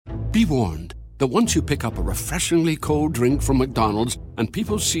Be warned that once you pick up a refreshingly cold drink from McDonald's and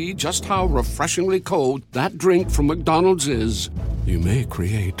people see just how refreshingly cold that drink from McDonald's is, you may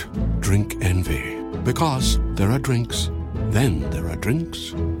create drink envy. Because there are drinks, then there are drinks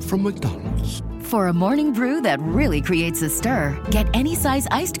from McDonald's. For a morning brew that really creates a stir, get any size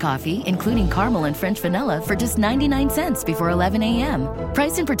iced coffee, including caramel and French vanilla, for just 99 cents before 11 a.m.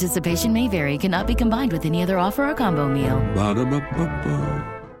 Price and participation may vary, cannot be combined with any other offer or combo meal. Ba-da-ba-ba-ba.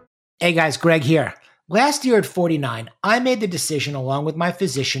 Hey guys, Greg here. Last year at 49, I made the decision along with my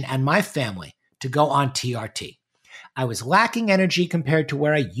physician and my family to go on TRT. I was lacking energy compared to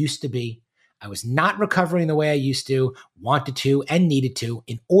where I used to be. I was not recovering the way I used to, wanted to, and needed to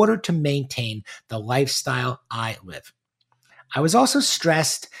in order to maintain the lifestyle I live. I was also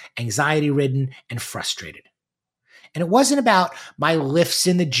stressed, anxiety-ridden, and frustrated. And it wasn't about my lifts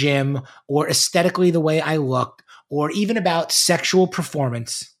in the gym or aesthetically the way I looked or even about sexual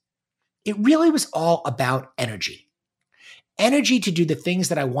performance. It really was all about energy. Energy to do the things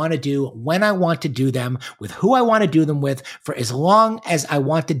that I want to do when I want to do them, with who I want to do them with, for as long as I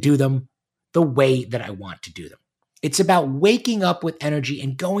want to do them the way that I want to do them. It's about waking up with energy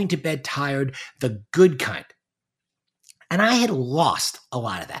and going to bed tired, the good kind. And I had lost a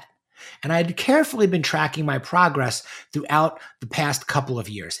lot of that. And I had carefully been tracking my progress throughout the past couple of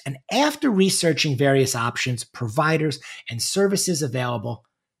years. And after researching various options, providers, and services available,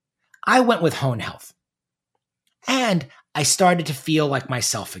 I went with Hone Health. And I started to feel like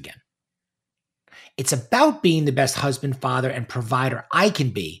myself again. It's about being the best husband, father, and provider I can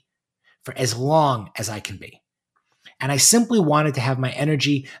be for as long as I can be. And I simply wanted to have my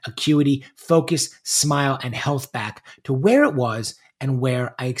energy, acuity, focus, smile, and health back to where it was and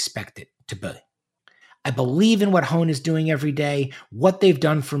where I expect it to be. I believe in what Hone is doing every day, what they've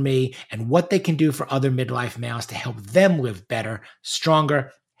done for me, and what they can do for other midlife males to help them live better,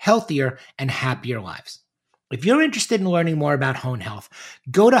 stronger, healthier, and happier lives. If you're interested in learning more about Hone Health,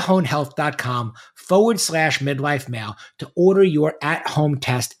 go to honehealth.com/midlife male to order your at-home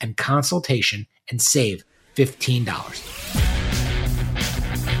test and consultation and save $15.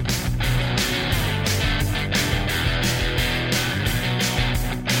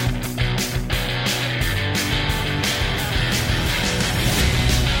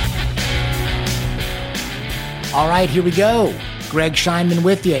 All right, here we go. Greg Scheinman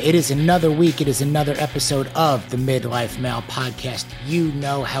with you. It is another week. It is another episode of the Midlife Male Podcast. You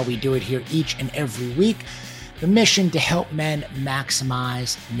know how we do it here each and every week. The mission to help men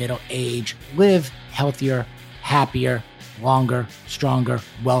maximize middle age, live healthier, happier, longer, stronger,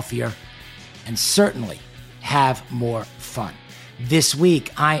 wealthier, and certainly have more fun. This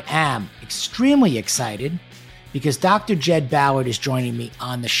week, I am extremely excited because Dr. Jed Ballard is joining me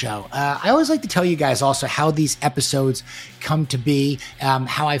on the show. I always like to tell you guys also how these episodes come to be,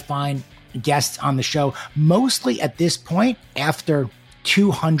 how I find guests on the show. Mostly at this point, after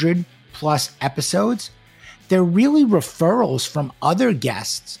 200 plus episodes, they're really referrals from other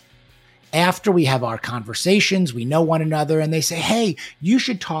guests. After we have our conversations, we know one another, and they say, hey, you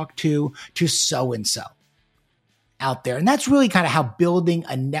should talk to so-and-so out there. And that's really kind of how building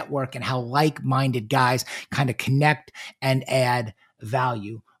a network and how like-minded guys kind of connect and add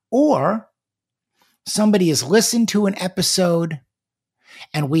value. Or somebody has listened to an episode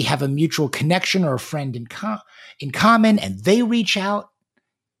and we have a mutual connection or a friend in common, and they reach out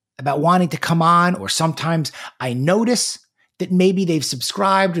about wanting to come on. Or sometimes I notice that maybe they've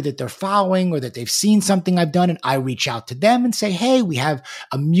subscribed or that they're following or that they've seen something I've done, and I reach out to them and say, hey, we have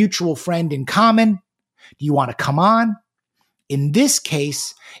a mutual friend in common. Do you want to come on? In this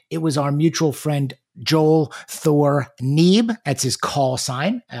case, it was our mutual friend, Joel Thor Neeb. That's his call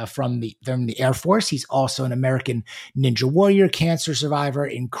sign from the Air Force. He's also an American Ninja Warrior, cancer survivor,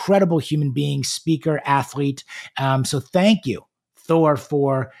 incredible human being, speaker, athlete. So thank you, Thor,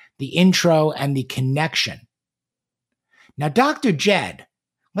 for the intro and the connection. Now, Dr. Jed,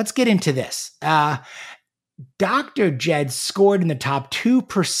 let's get into this. Dr. Jed scored in the top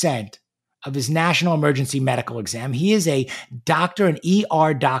 2% of his national emergency medical exam. He is a doctor, an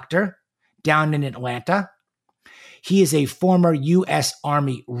ER doctor down in Atlanta. He is a former U.S.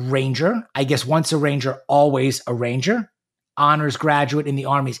 Army Ranger. I guess once a Ranger, always a Ranger. Honors graduate in the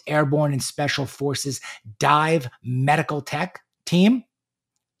Army's Airborne and Special Forces Dive Medical Tech team.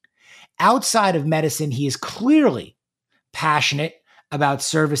 Outside of medicine, he is clearly passionate about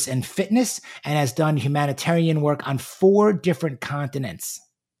service and fitness and has done humanitarian work on 4 different continents.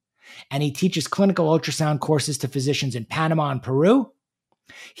 And he teaches clinical ultrasound courses to physicians in Panama and Peru.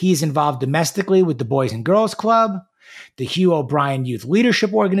 He is involved domestically with the Boys and Girls Club, the Hugh O'Brien Youth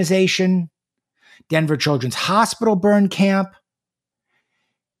Leadership Organization, Denver Children's Hospital Burn Camp.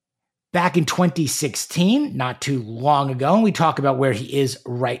 back in 2016, not too long ago, and we talk about where he is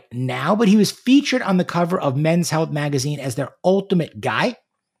right now, but he was featured on the cover of Men's Health magazine as their ultimate guy.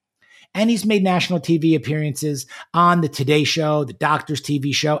 And he's made national TV appearances on the Today Show, the Doctor's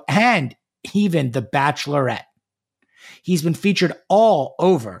TV show, and even the Bachelorette. He's been featured all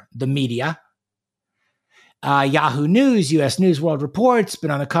over the media. Yahoo News, US News World Report's been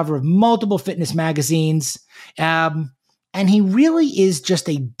on the cover of multiple fitness magazines. And he really is just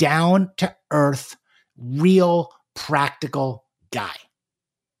a down-to-earth, real, practical guy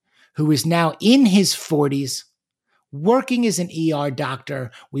who is now in his 40s, working as an ER doctor.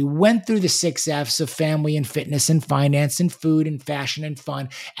 We went through the 6 F's of family and fitness and finance and food and fashion and fun,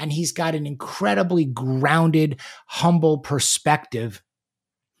 and he's got an incredibly grounded, humble perspective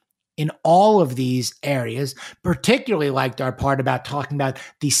in all of these areas. Particularly liked our part about talking about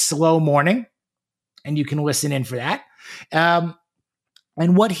the slow morning, and you can listen in for that. And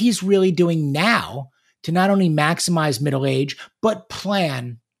what he's really doing now to not only maximize middle age, but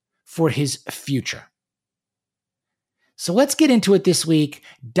plan for his future. So let's get into it this week.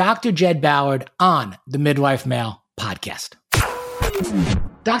 Dr. Jed Ballard on the Midlife Male podcast.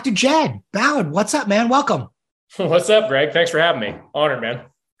 Dr. Jed Ballard, what's up, man? Welcome. What's up, Greg? Thanks for having me. Honored, man.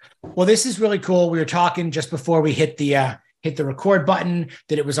 Well, this is really cool. We were talking just before we hit the record button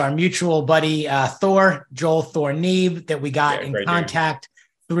that it was our mutual buddy, Joel Thorneeb, that we got in contact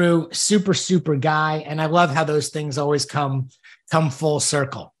through. Super guy. And I love how those things always come full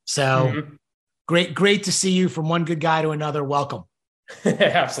circle. So great to see you from one good guy to another. Welcome.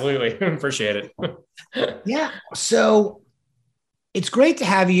 Absolutely. Appreciate it. Yeah. So it's great to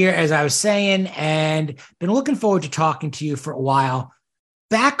have you here, as I was saying, and been looking forward to talking to you for a while.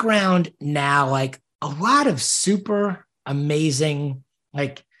 Background now, like a lot of super amazing,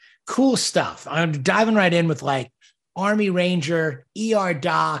 like cool stuff. I'm diving right in with like Army Ranger, ER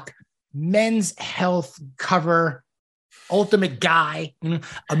doc, Men's Health cover, ultimate guy,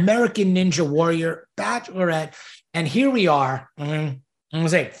 American Ninja Warrior, Bachelorette. And here we are. I'm going to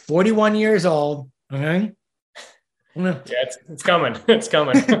say 41 years old. Yeah, it's coming. It's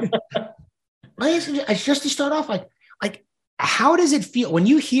coming. Just to start off, like, how does it feel when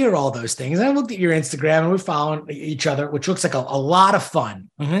you hear all those things? I looked at your Instagram and we're following each other, which looks like a lot of fun.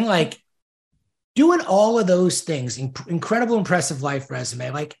 Like doing all of those things, incredible, impressive life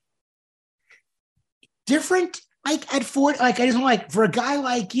resume, like different, like at 40, like I just want, like for a guy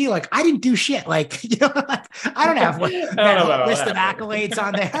like you, like I didn't do shit. Like, you know, like, I don't have that list of accolades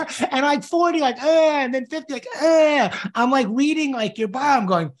on there. And like 40, like, and then 50, like, I'm like reading like your bio. I'm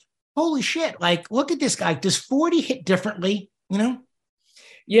going, holy shit. Like, look at this guy. Does 40 hit differently? You know?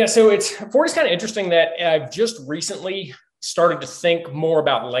 Yeah. So 40 is kind of interesting that I've just recently started to think more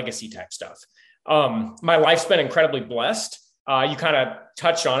about legacy type stuff. My life's been incredibly blessed. You kind of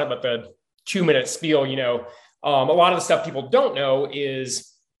touched on it, but the 2-minute spiel, you know, a lot of the stuff people don't know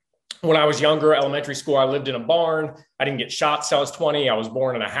is when I was younger, elementary school, I lived in a barn. I didn't get shot till I was 20. I was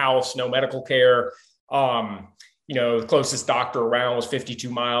born in a house, no medical care. You know, the closest doctor around was 52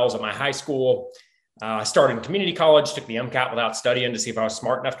 miles at my high school. I started in community college, took the MCAT without studying to see if I was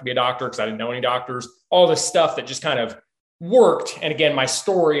smart enough to be a doctor because I didn't know any doctors. All this stuff that just kind of worked. And again, my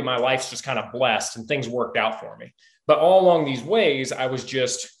story, my life's just kind of blessed and things worked out for me. But all along these ways, I was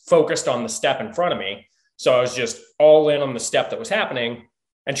just focused on the step in front of me. So I was just all in on the step that was happening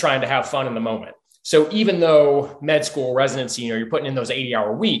and trying to have fun in the moment. So even though med school residency, you know, you're putting in those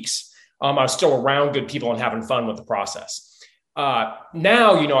 80-hour weeks, I was still around good people and having fun with the process.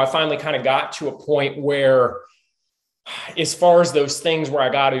 Now, you know, I finally kind of got to a point where as far as those things where I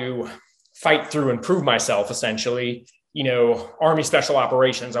got to fight through and prove myself, essentially, you know, Army Special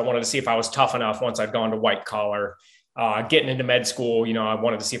Operations, I wanted to see if I was tough enough once I'd gone to white collar, getting into med school, you know, I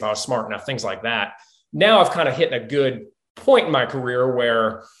wanted to see if I was smart enough, things like that. Now I've kind of hit a good point in my career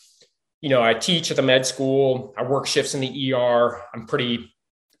where, you know, I teach at the med school, I work shifts in the ER, I'm pretty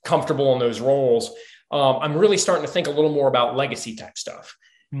comfortable in those roles. I'm really starting to think a little more about legacy type stuff.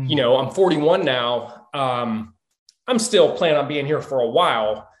 You know, I'm 41 now. I'm still planning on being here for a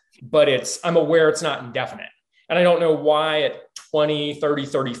while, but I'm aware it's not indefinite. And I don't know why at 20, 30,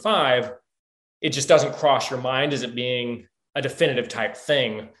 35, it just doesn't cross your mind as it being a definitive type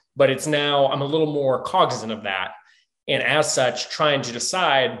thing. But it's now, I'm a little more cognizant of that. And as such, trying to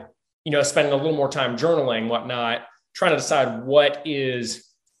decide, you know, spending a little more time journaling, whatnot, trying to decide what is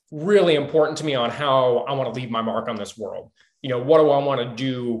really important to me on how I want to leave my mark on this world. You know, what do I want to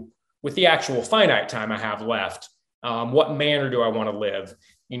do with the actual finite time I have left? What manner do I want to live?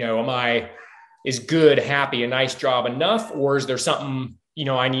 You know, is good, happy, a nice job enough? Or is there something, you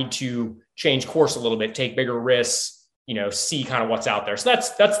know, I need to change course a little bit, take bigger risks, see kind of what's out there. So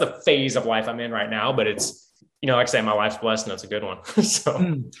that's the phase of life I'm in right now, but it's, like I say, my life's blessed and it's a good one.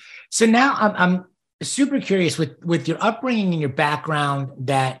 So now I'm super curious with your upbringing and your background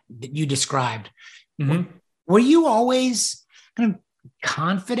that you described. Mm-hmm. Were you always kind of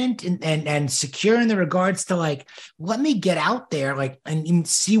confident and secure in the regards to like, let me get out there, like, and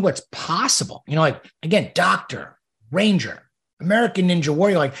see what's possible, like, again, doctor, ranger, American Ninja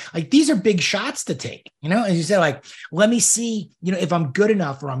Warrior, like these are big shots to take, as you said, like, let me see, if I'm good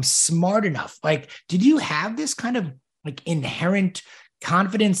enough or I'm smart enough. Like, did you have this kind of like inherent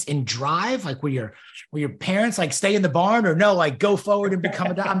confidence and drive? Like, were your parents like stay in the barn, or no, like go forward and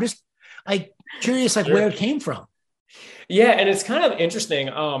become a doctor? I'm just like curious, like where it came from. Yeah. And it's kind of interesting.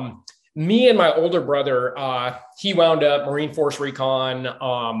 Me and my older brother, he wound up Marine Force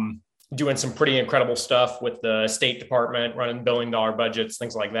Recon, doing some pretty incredible stuff with the State Department, running $1 billion budgets,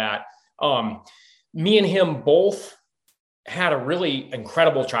 things like that. Me and him both had a really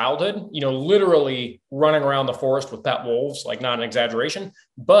incredible childhood, literally running around the forest with pet wolves, like not an exaggeration,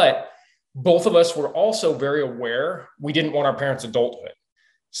 but both of us were also very aware we didn't want our parents' adulthood.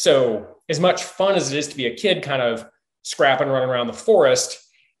 So as much fun as it is to be a kid kind of scrapping, running around the forest,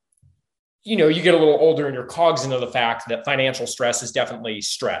 you get a little older and you're cognizant of the fact that financial stress is definitely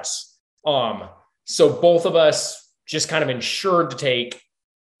stress. So both of us just kind of ensured to take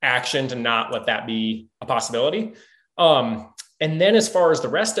action to not let that be a possibility. And then as far as the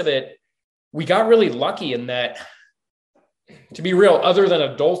rest of it, we got really lucky in that, to be real, other than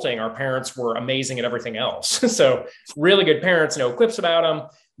adulting, our parents were amazing at everything else. So really good parents, no quips about them.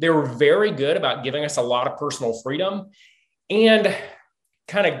 They were very good about giving us a lot of personal freedom and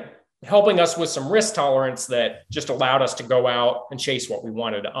kind of helping us with some risk tolerance that just allowed us to go out and chase what we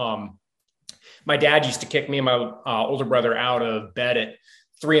wanted. My dad used to kick me and my older brother out of bed at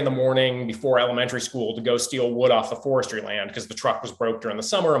 3 a.m. before elementary school to go steal wood off the forestry land because the truck was broke during the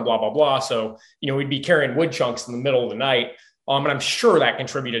summer and blah, blah, blah. So, we'd be carrying wood chunks in the middle of the night. And I'm sure that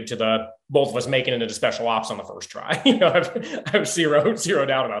contributed to both of us making it into special ops on the first try. I have zero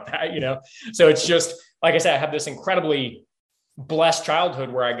doubt about that, So it's just, like I said, I have this incredibly blessed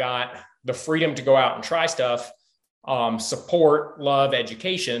childhood where I got the freedom to go out and try stuff, support, love,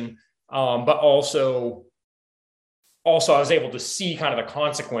 education, but also I was able to see kind of the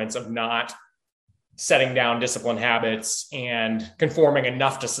consequence of not setting down disciplined habits and conforming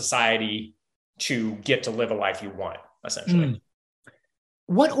enough to society to get to live a life you want, essentially.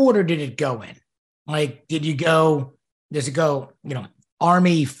 What order did it go in? Like, does it go,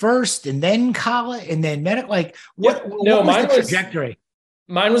 Army first and then college and then medical? Like, what was the trajectory?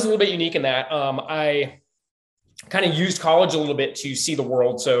 Mine was a little bit unique in that I kind of used college a little bit to see the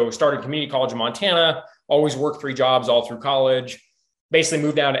world. So started community college in Montana, always worked 3 jobs all through college, basically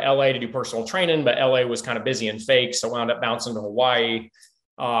moved down to LA to do personal training, but LA was kind of busy and fake. So wound up bouncing to Hawaii,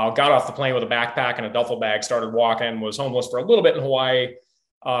 got off the plane with a backpack and a duffel bag, started walking, was homeless for a little bit in Hawaii,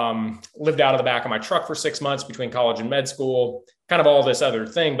 lived out of the back of my truck for 6 months between college and med school, kind of all this other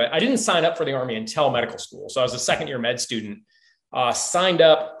thing. But I didn't sign up for the Army until medical school. So I was a second-year med student, signed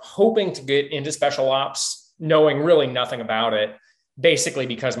up hoping to get into special ops, knowing really nothing about it, basically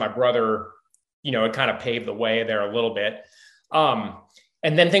because my brother, it kind of paved the way there a little bit. And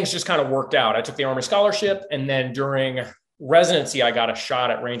then things just kind of worked out. I took the Army scholarship, and then during residency, I got a shot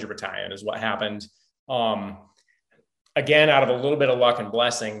at Ranger Battalion is what happened. Again, out of a little bit of luck and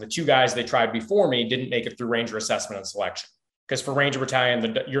blessing, the 2 guys they tried before me didn't make it through Ranger assessment and selection. Because for Ranger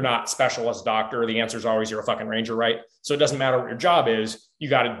Battalion, you're not specialist doctor. The answer is always you're a fucking Ranger, right? So it doesn't matter what your job is. You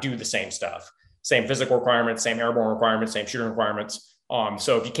got to do the same stuff. Same physical requirements, same airborne requirements, same shooting requirements.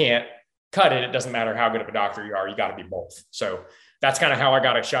 So if you can't cut it, it doesn't matter how good of a doctor you are. You got to be both. So that's kind of how I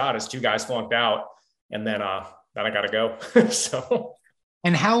got a shot, as 2 guys flunked out. And then I got to go. So.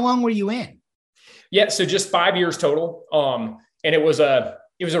 And how long were you in? Yeah. So just 5 years total. And it was a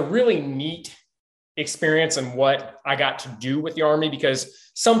really neat experience and what I got to do with the Army,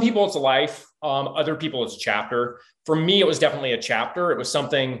 because some people it's a life. Other people it's a chapter. For me, it was definitely a chapter. It was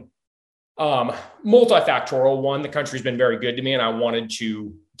something multifactorial. One, the country's been very good to me and I wanted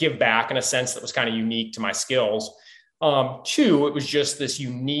to give back in a sense that was kind of unique to my skills. 2, it was just this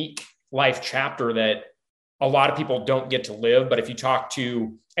unique life chapter that a lot of people don't get to live. But if you talk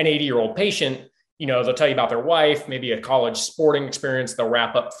to an 80-year-old patient, they'll tell you about their wife, maybe a college sporting experience. They'll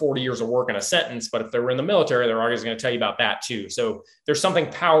wrap up 40 years of work in a sentence. But if they were in the military, they're always going to tell you about that too. So there's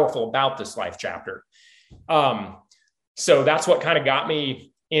something powerful about this life chapter. So that's what kind of got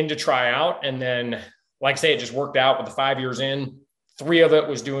me in to try out. And then, like I say, it just worked out with the 5 years in. 3 of it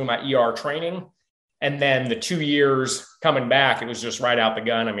was doing my ER training. And then the 2 years coming back, it was just right out the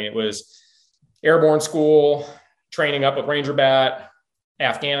gun. I mean, it was airborne school, training up with Ranger Bat,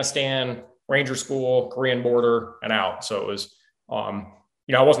 Afghanistan, Ranger School, Korean border, and out. So it was, I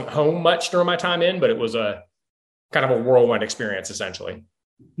wasn't home much during my time in, but it was a kind of a whirlwind experience, essentially.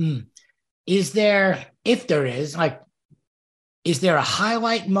 Is there, if there is, is there a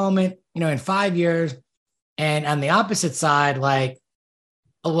highlight moment, in 5 years, and on the opposite side,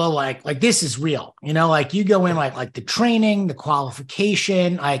 this is real, you go in, like the training, the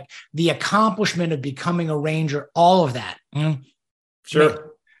qualification, the accomplishment of becoming a Ranger, all of that.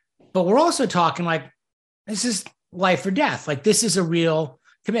 Sure. But we're also talking this is life or death. This is a real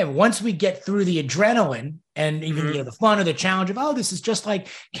commitment. Once we get through the adrenaline and even the fun or the challenge of, this is just like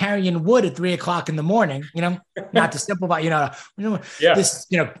carrying wood at 3 o'clock in the morning, not to simplify, this,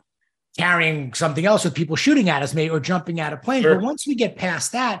 carrying something else with people shooting at us, maybe, or jumping out of planes. Sure. But once we get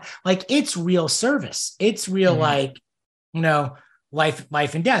past that, it's real service. It's real,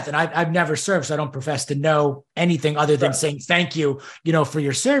 life and death. And I've never served, so I don't profess to know anything other than saying thank you, for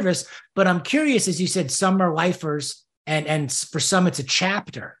your service. But I'm curious, as you said, some are lifers, and for some it's a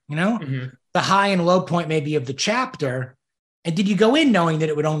chapter, the high and low point maybe of the chapter. And did you go in knowing that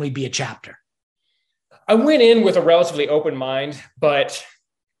it would only be a chapter? I went in with a relatively open mind, but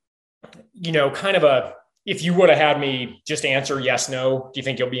if you would have had me just answer yes, no, do you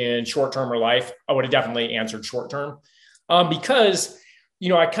think you'll be in short term or life? I would have definitely answered short term. Because,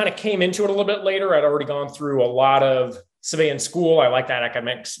 I kind of came into it a little bit later. I'd already gone through a lot of civilian school. I like that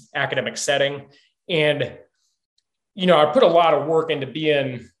academic setting. And, I put a lot of work into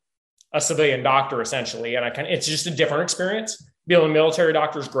being a civilian doctor, essentially. And it's just a different experience. Being a military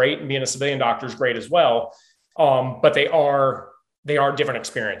doctor is great, and being a civilian doctor is great as well. But they are different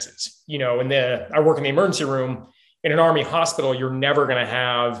experiences. I work in the emergency room in an Army hospital. You're never going to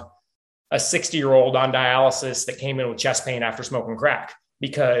have a 60-year-old on dialysis that came in with chest pain after smoking crack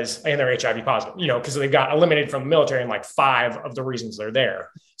and they're HIV positive, because they've got eliminated from the military in 5 of the reasons they're there.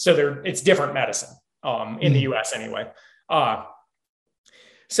 So it's different medicine in the US anyway.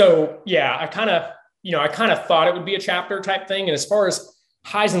 So yeah, I kind of thought it would be a chapter type thing. And as far as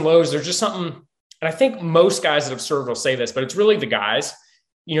highs and lows, there's just something, and I think most guys that have served will say this, but it's really the guys,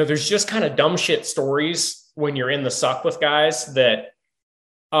 there's just kind of dumb shit stories when you're in the suck with guys that,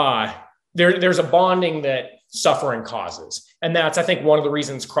 there's a bonding that suffering causes. And that's, I think, one of the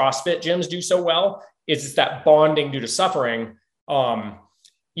reasons CrossFit gyms do so well is that bonding due to suffering. And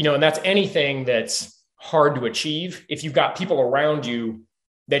that's anything that's hard to achieve. If you've got people around you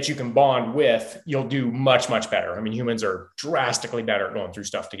that you can bond with, you'll do much, much better. I mean, humans are drastically better at going through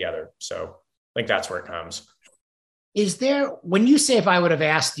stuff together. So I think that's where it comes. Is there, when you say, if I would have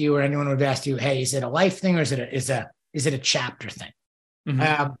asked you or anyone would have asked you, hey, is it a life thing or is it a chapter thing?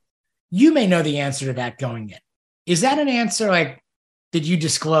 Mm-hmm. You may know the answer to that going in. Is that an answer? Did you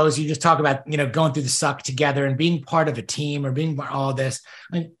disclose? You just talk about, going through the suck together and being part of a team or being all this.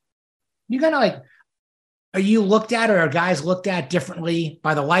 You kind of are you looked at, or are guys looked at differently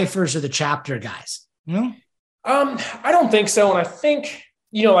by the lifers or the chapter guys? I don't think so. And I think,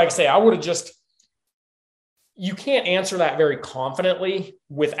 like I say, I would have you can't answer that very confidently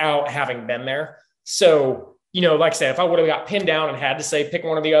without having been there. So, like I said, if I would have got pinned down and had to say, pick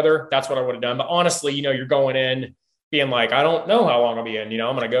one or the other, that's what I would have done. But honestly, you're going in being like, I don't know how long I'll be in,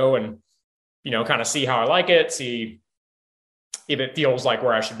 I'm going to go and, kind of see how I like it, see if it feels like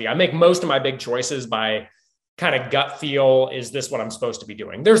where I should be. I make most of my big choices by kind of gut feel. Is this what I'm supposed to be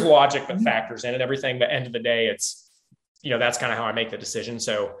doing? There's logic that factors in and everything, but end of the day, it's, that's kind of how I make the decision.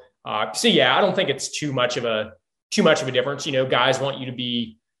 So yeah, I don't think it's too much of a difference. Guys want you to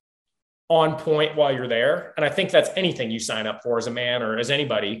be on point while you're there. And I think that's anything you sign up for as a man or as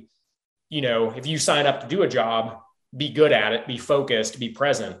anybody. If you sign up to do a job, be good at it, be focused, be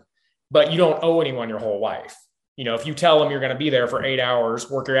present, but you don't owe anyone your whole life. If you tell them you're going to be there for 8 hours,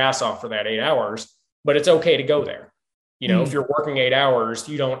 work your ass off for that 8 hours, but it's okay to go there. If you're working 8 hours,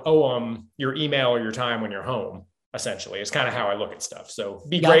 you don't owe them your email or your time when you're home, essentially. It's kind of how I look at stuff. So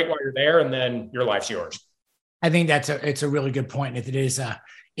be great while you're there, and then your life's yours. I think it's a really good point. It is a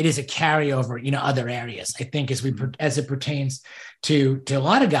carryover, other areas. I think as it pertains to a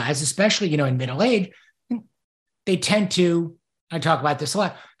lot of guys, especially, in middle age, they tend to, I talk about this a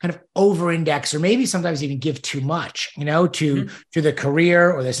lot, kind of over-index or maybe sometimes even give too much, to the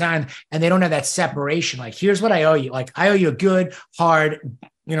career or the sign, and they don't have that separation. Here's what I owe you. I owe you a good, hard,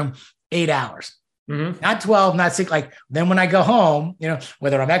 8 hours. Mm-hmm. Not 12, not 6. Then when I go home,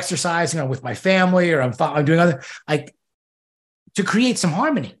 whether I'm exercising or with my family or I'm doing other, to create some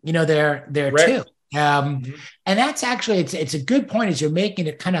harmony, there right. too. And that's actually, it's a good point as you're making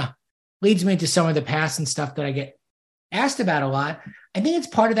it. Kind of leads me into some of the past and stuff that I get asked about a lot. I think it's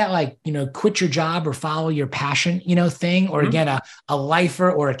part of that, like, quit your job or follow your passion, thing, or again, a lifer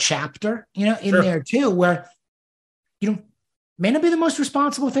or a chapter, in there too, where, may not be the most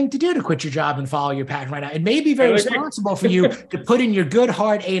responsible thing to do to quit your job and follow your passion right now. It may be very responsible for you to put in your good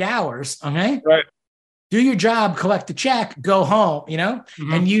hard 8 hours. Okay. Right. Do your job, collect the check, go home,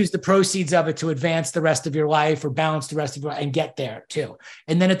 and use the proceeds of it to advance the rest of your life or balance the rest of your life and get there too.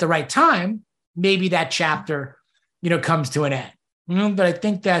 And then at the right time, maybe that chapter, comes to an end. But I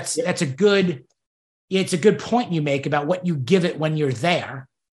think it's a good point you make about what you give it when you're there.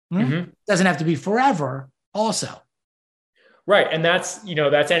 It doesn't have to be forever also. Right. And that's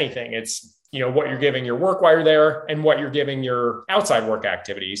anything. It's, what you're giving your work while you're there and what you're giving your outside work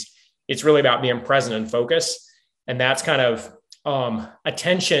activities. It's really about being present and focus. And that's kind of,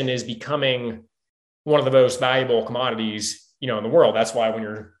 attention is becoming one of the most valuable commodities, in the world. That's why when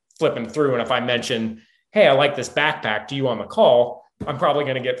you're flipping through, and if I mention, hey, I like this backpack to you on the call, I'm probably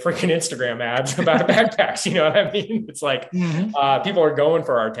going to get freaking Instagram ads about backpacks. You know what I mean? It's like, people are going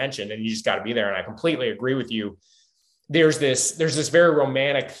for our attention, and you just got to be there. And I completely agree with you. There's this very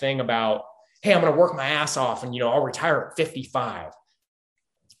romantic thing about, hey, I'm going to work my ass off and, I'll retire at 55.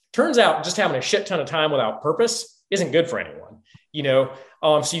 Turns out just having a shit ton of time without purpose isn't good for anyone,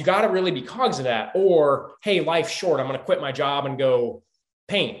 So you got to really be cognizant of that. Or, hey, life's short. I'm going to quit my job and go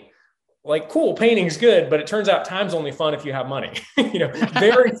paint. Like, cool, painting's good, but it turns out time's only fun if you have money.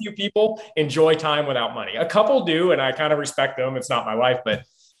 Very few people enjoy time without money. A couple do, and I kind of respect them. It's not my life, but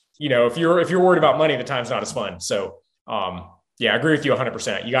if you're worried about money, the time's not as fun. So, I agree with you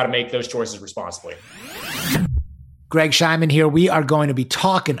 100%. You got to make those choices responsibly. Greg Scheinman here. We are going to be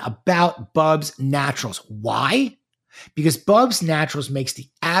talking about Bubs Naturals. Why? Because Bubs Naturals makes the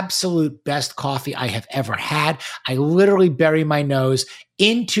absolute best coffee I have ever had. I literally bury my nose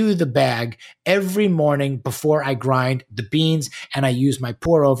into the bag every morning before I grind the beans, and I use my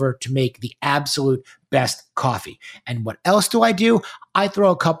pour over to make the absolute best coffee. And what else do? I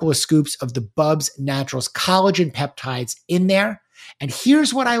throw a couple of scoops of the Bubs Naturals collagen peptides in there. And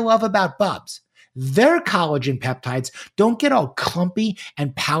here's what I love about Bubs. Their collagen peptides don't get all clumpy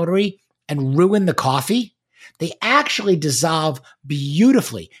and powdery and ruin the coffee. They actually dissolve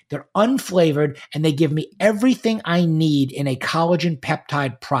beautifully. They're unflavored, and they give me everything I need in a collagen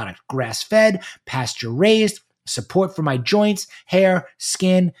peptide product. Grass-fed, pasture-raised, support for my joints, hair,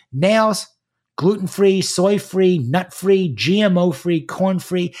 skin, nails, gluten-free, soy-free, nut-free, GMO-free,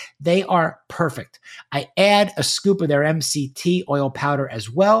 corn-free. They are perfect. I add a scoop of their MCT oil powder as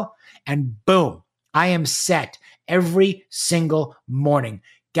well, and boom, I am set every single morning.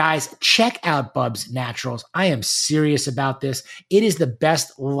 Guys, check out Bubs Naturals. I am serious about this. It is the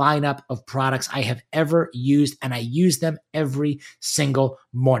best lineup of products I have ever used, and I use them every single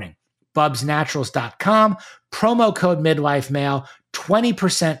morning. BubsNaturals.com, promo code MidlifeMail,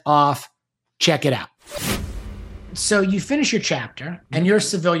 20% off. Check it out. So you finish your chapter, and you're a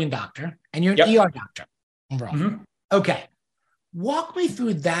civilian doctor, and you're an ER doctor. Okay. Walk me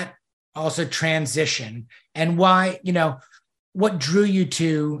through that also transition and why, what drew you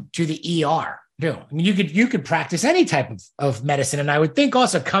to the ER? I mean, you could practice any type of medicine. And I would think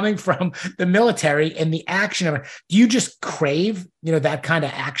also coming from the military and the action of it, do you just crave, that kind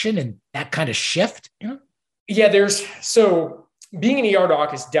of action and that kind of shift? Yeah, so being an ER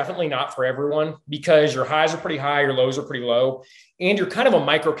doc is definitely not for everyone because your highs are pretty high, your lows are pretty low, and you're kind of a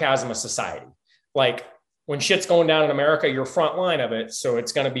microcosm of society. Like when shit's going down in America, you're front line of it. So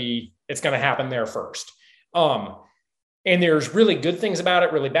it's going to happen there first. And there's really good things about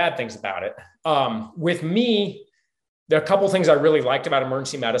it, really bad things about it. With me, the couple of things I really liked about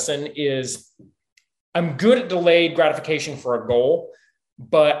emergency medicine is I'm good at delayed gratification for a goal,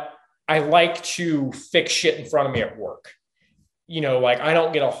 but I like to fix shit in front of me at work. I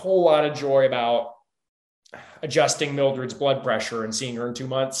don't get a whole lot of joy about adjusting Mildred's blood pressure and seeing her in 2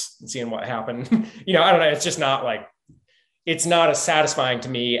 months and seeing what happened. I don't know. It's just it's not as satisfying to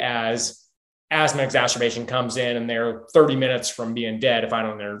me as asthma exacerbation comes in and they're 30 minutes from being dead if I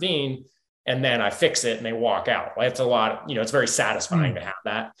don't intervene, and then I fix it and they walk out. It's a lot, it's very satisfying to have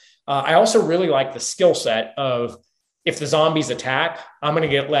that. I also really like the skill set of if the zombies attack, I'm going to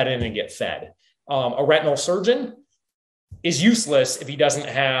get let in and get fed. A retinal surgeon is useless if he doesn't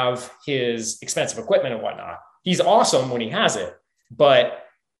have his expensive equipment and whatnot. He's awesome when he has it, but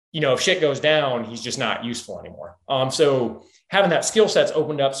if shit goes down, he's just not useful anymore. So having that skill set's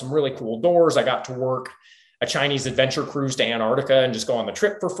opened up some really cool doors. I got to work a Chinese adventure cruise to Antarctica and just go on the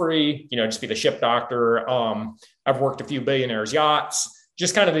trip for free, just be the ship doctor. I've worked a few billionaires' yachts,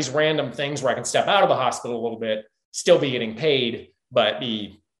 just kind of these random things where I can step out of the hospital a little bit, still be getting paid, but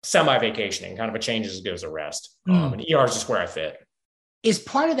be semi-vacationing, kind of a change as good as a rest. And ER is just where I fit. Is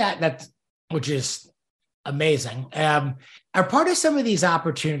part of that, which is amazing. Are part of some of these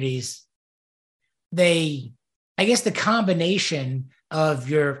opportunities, I guess the combination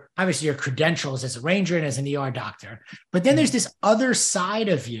of obviously your credentials as a ranger and as an ER doctor, but then there's this other side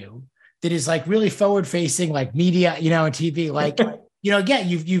of you that is like really forward facing, like media, and TV, like, again,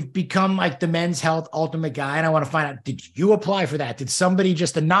 you've become like the men's health ultimate guy. And I want to find out, did you apply for that? Did somebody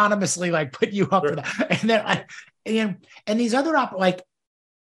just anonymously like put you up for that? And then, and these other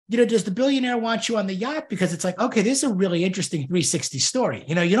does the billionaire want you on the yacht? Because it's like, okay, this is a really interesting 360 story.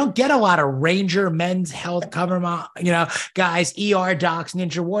 You don't get a lot of ranger, men's health cover, guys, ER docs,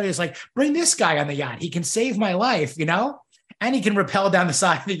 ninja warriors, like bring this guy on the yacht. He can save my life, and he can rappel down the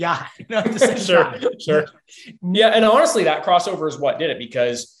side of the yacht. At the same time. Sure. Yeah. And honestly, that crossover is what did it,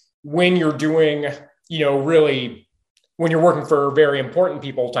 because when you're doing, really, when you're working for very important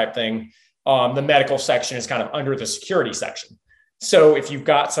people type thing, the medical section is kind of under the security section. So if you've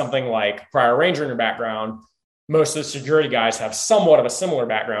got something like prior ranger in your background, most of the security guys have somewhat of a similar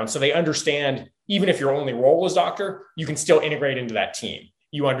background. So they understand, even if your only role is doctor, you can still integrate into that team.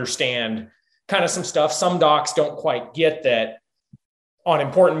 You understand kind of some stuff. Some docs don't quite get that on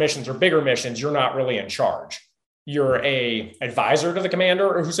important missions or bigger missions, you're not really in charge. You're a advisor to the commander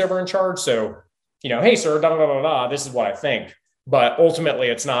or who's ever in charge. So, hey, sir, this is what I think. But ultimately,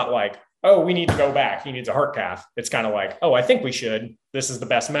 it's not like, oh, we need to go back. He needs a heart cath. It's kind of like, oh, I think we should. This is the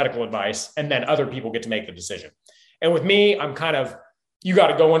best medical advice. And then other people get to make the decision. And with me, I'm kind of, you got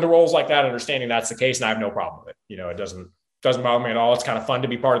to go into roles like that, understanding that's the case. And I have no problem with it. It doesn't bother me at all. It's kind of fun to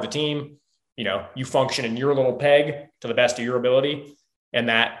be part of the team. You function in your little peg to the best of your ability and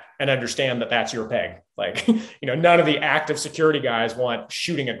understand that that's your peg. Like, none of the active security guys want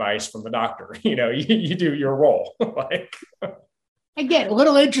shooting advice from the doctor. You do your role. Again, a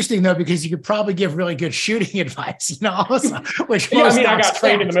little interesting though, because you could probably give really good shooting advice, also, which I got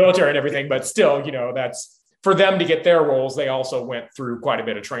trained in the military and everything, but still, that's for them to get their roles. They also went through quite a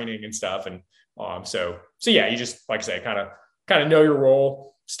bit of training and stuff. And so yeah, you just, like I say, kind of know your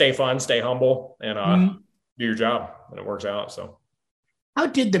role, stay fun, stay humble, and do your job, and it works out. So how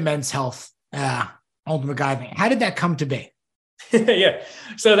did the men's health ultimate guy thing, how did that come to be? Yeah.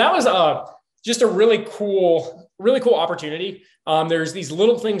 So that was just a really cool opportunity. There's these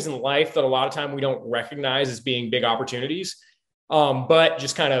little things in life that a lot of time we don't recognize as being big opportunities, but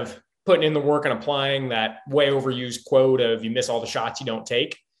just kind of putting in the work and applying that way overused quote of you miss all the shots you don't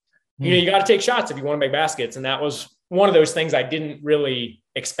take. You got to take shots if you want to make baskets. And that was one of those things I didn't really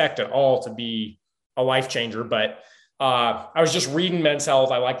expect at all to be a life changer. But I was just reading Men's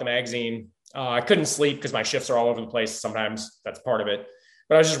Health. I like the magazine. I couldn't sleep because my shifts are all over the place. Sometimes that's part of it.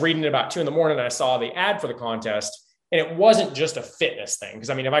 But I was just reading it about 2 a.m. and I saw the ad for the contest. And it wasn't just a fitness thing. Because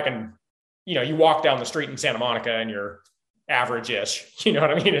if I can, you walk down the street in Santa Monica and you're average-ish, you know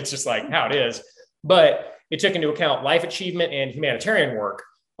what I mean? It's just like how it is. But it took into account life achievement and humanitarian work.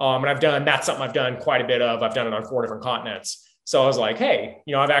 And that's something I've done quite a bit of. I've done it on 4 different continents. So I was like, hey,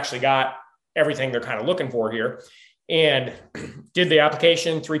 I've actually got everything they're kind of looking for here. And did the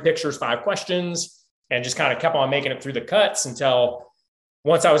application, 3 pictures, 5 questions, and just kind of kept on making it through the cuts until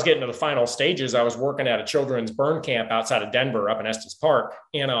once I was getting to the final stages. I was working at a children's burn camp outside of Denver up in Estes Park.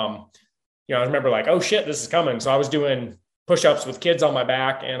 And, I remember like, oh shit, this is coming. So I was doing push-ups with kids on my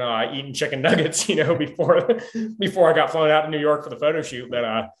back and eating chicken nuggets, before I got flown out to New York for the photo shoot. But,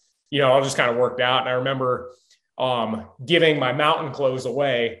 all just kind of worked out. And I remember giving my mountain clothes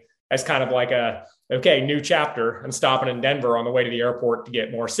away as kind of like new chapter, and stopping in Denver on the way to the airport to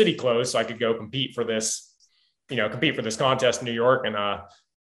get more city clothes so I could go compete for this contest in New York. And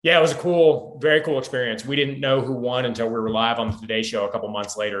it was a very cool experience. We didn't know who won until we were live on the Today Show a couple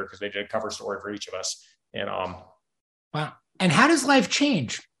months later, because they did a cover story for each of us. And wow. And how does life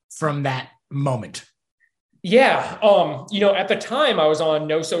change from that moment? Yeah. At the time I was on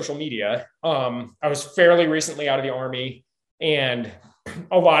no social media. I was fairly recently out of the Army, and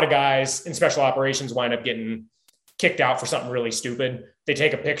a lot of guys in special operations wind up getting kicked out for something really stupid. They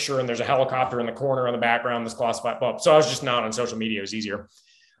take a picture and there's a helicopter in the corner on the background that's classified. So I was just not on social media. It was easier.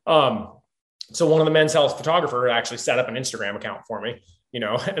 So one of the Men's Health photographer actually set up an Instagram account for me,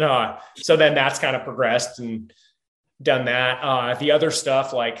 and so then that's kind of progressed and done that. The other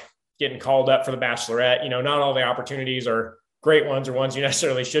stuff, like getting called up for the Bachelorette, not all the opportunities are great ones or ones you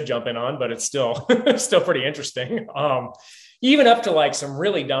necessarily should jump in on, but it's still pretty interesting. Even up to like some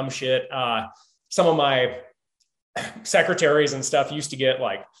really dumb shit. Some of my secretaries and stuff used to get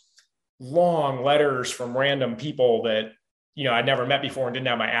like long letters from random people that, I'd never met before and didn't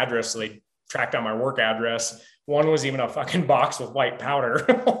have my address. So they track down my work address. One was even a fucking box with white powder.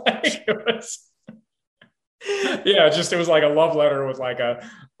 Like, it was, it was like a love letter with like a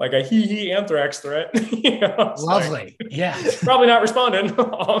anthrax threat. Lovely. Like, yeah. Probably not responding.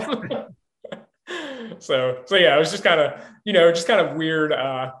 So yeah, it was just kind of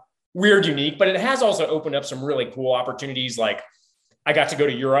weird, unique, but it has also opened up some really cool opportunities. Like I got to go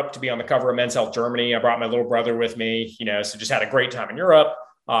to Europe to be on the cover of Men's Health Germany. I brought my little brother with me, so just had a great time in Europe,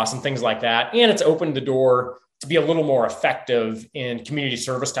 some things like that. And it's opened the door to be a little more effective in community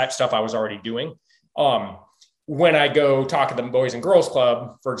service type stuff I was already doing. When I go talk at the Boys and Girls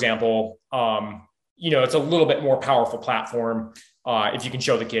Club, for example, it's a little bit more powerful platform. If you can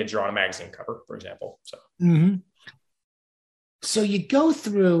show the kids you're on a magazine cover, for example. So, So you go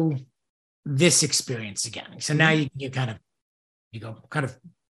through this experience again. So now you got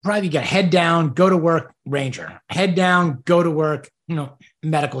head down, go to work, Ranger, head down, go to work,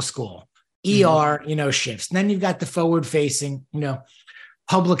 medical school, ER, shifts. And then you've got the forward facing,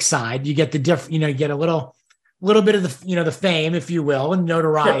 public side. You get the you get a little bit of the, the fame, if you will, and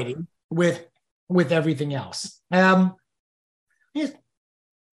notoriety with everything else.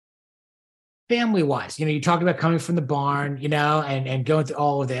 Family wise, you talked about coming from the barn, and going through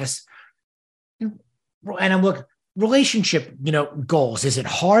all of this. And I'm looking, relationship, goals. Is it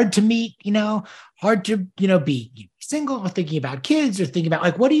hard to meet, hard to, be single or thinking about kids or thinking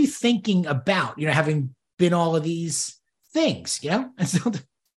about what are you thinking about, having been all of these things, And so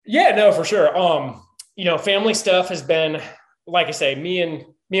yeah, no, for sure. Family stuff has been, like I say, me and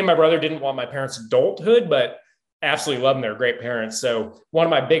my brother didn't want my parents' adulthood, but absolutely love them. They're great parents. So one of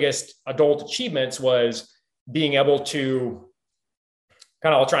my biggest adult achievements was being able to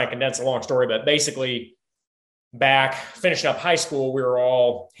I'll try and condense a long story, but basically back finishing up high school, we were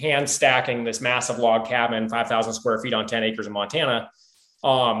all hand stacking this massive log cabin, 5,000 square feet on 10 acres in Montana.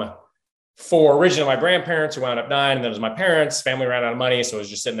 For originally my grandparents who wound up dying, and then it was my parents. Family ran out of money, so it was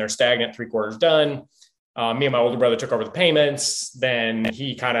just sitting there stagnant, 3/4 done. Me and my older brother took over the payments. Then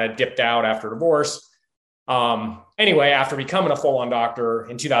he kind of dipped out after divorce. Anyway, after becoming a full-on doctor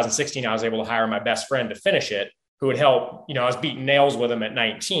in 2016, I was able to hire my best friend to finish it, who would help. I was beating nails with him at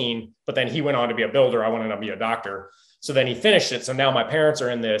 19, but then he went on to be a builder. I wanted to be a doctor. So then he finished it. So now my parents are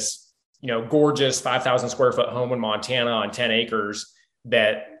in this, gorgeous 5,000 square foot home in Montana on 10 acres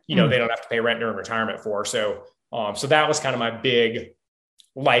that, they don't have to pay rent during retirement for. So, so that was kind of my big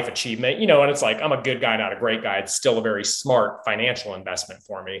life achievement, and it's like, I'm a good guy, not a great guy. It's still a very smart financial investment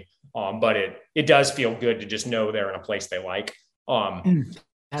for me. But it does feel good to just know they're in a place they like.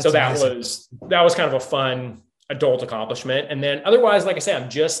 So that was kind of a fun adult accomplishment. And then otherwise, like I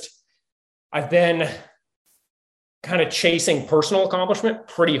said, I've been kind of chasing personal accomplishment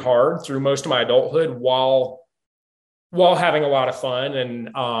pretty hard through most of my adulthood while having a lot of fun and,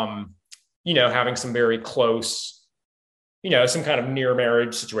 having some very close, some kind of near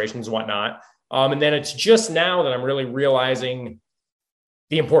marriage situations and whatnot. And then it's just now that I'm really realizing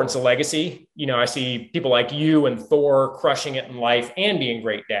the importance of legacy. I see people like you and Thor crushing it in life and being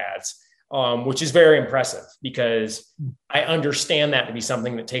great dads, which is very impressive because I understand that to be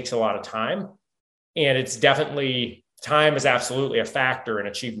something that takes a lot of time. And it's definitely, time is absolutely a factor in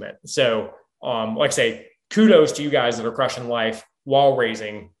achievement. So, like I say, kudos to you guys that are crushing life while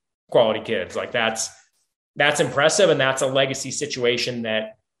raising quality kids. Like that's impressive. And that's a legacy situation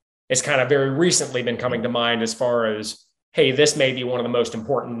that has kind of very recently been coming to mind as far as, hey, this may be one of the most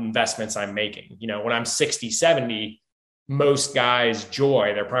important investments I'm making. When I'm 60, 70, most guys'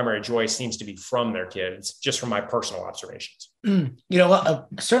 their primary joy seems to be from their kids, just from my personal observations.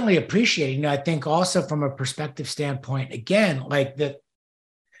 Certainly appreciate, I think also from a perspective standpoint, again, like that,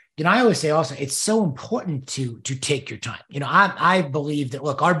 I always say also, it's so important to take your time. I believe that,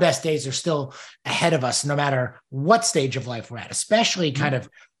 look, our best days are still ahead of us, no matter what stage of life we're at, especially kind of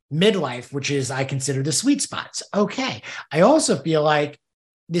midlife, which is, I consider the sweet spots. Okay. I also feel like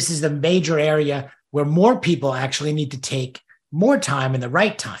this is the major area where more people actually need to take more time in the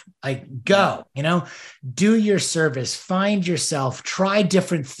right time. Like go, do your service, find yourself, try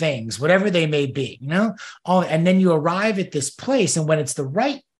different things, whatever they may be, and then you arrive at this place. And when it's the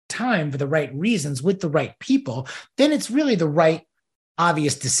right time for the right reasons with the right people, then it's really the right,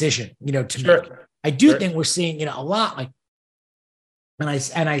 obvious decision, to make. I do think we're seeing, a lot like, and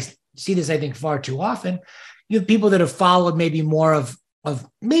I see this, I think, far too often. You have people that have followed maybe more of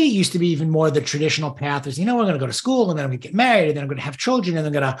maybe it used to be even more the traditional path is, we're going to go to school and then I'm going to get married and then I'm going to have children and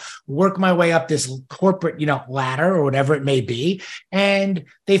I'm going to work my way up this corporate, ladder or whatever it may be. And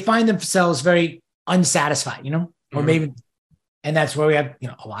they find themselves very unsatisfied, or maybe And that's where we have,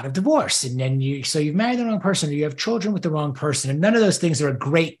 a lot of divorce. And then so you've married the wrong person, or you have children with the wrong person. And none of those things are a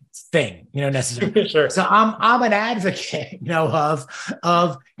great thing, necessarily. Sure. So I'm an advocate,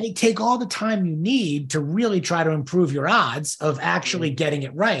 of, hey, take all the time you need to really try to improve your odds of actually getting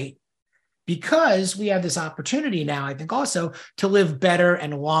it right. Because we have this opportunity now, I think also to live better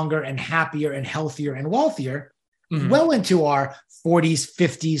and longer and happier and healthier and wealthier well into our 40s,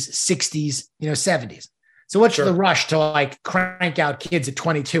 50s, 60s, 70s. So what's the rush to like crank out kids at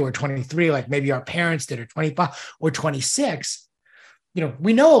 22 or 23, like maybe our parents did, or 25 or 26?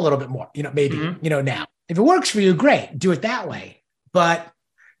 We know a little bit more, maybe, now. If it works for you, great, do it that way. But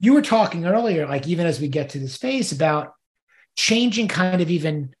you were talking earlier, like even as we get to this phase, about changing kind of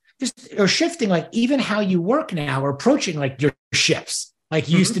even just, or shifting, like even how you work now, or approaching like your shifts, like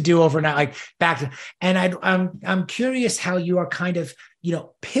you used to do overnight, like back to, and I'm curious how you are kind of,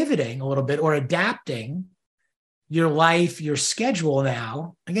 pivoting a little bit or adapting your life, your schedule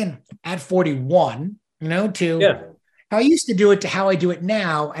now, again, at 41, to how I used to do it to how I do it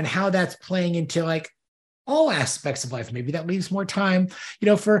now, and how that's playing into like all aspects of life. Maybe that leaves more time,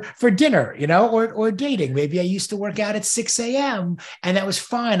 for dinner, or dating. Maybe I used to work out at 6 a.m. and that was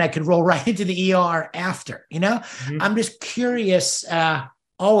fine. I could roll right into the ER after, I'm just curious,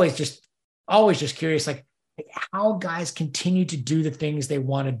 always just curious, like how guys continue to do the things they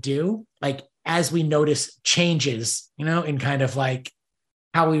want to do, like as we notice changes, in kind of like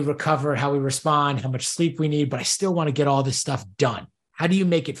how we recover, how we respond, how much sleep we need, but I still want to get all this stuff done. How do you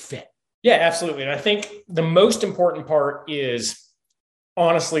make it fit? Yeah, absolutely. And I think the most important part is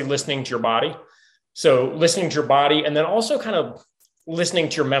honestly listening to your body. So listening to your body, and then also kind of listening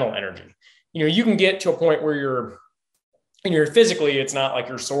to your mental energy. You can get to a point where you're physically, it's not like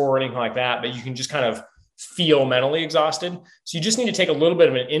you're sore or anything like that, but you can just kind of feel mentally exhausted. So you just need to take a little bit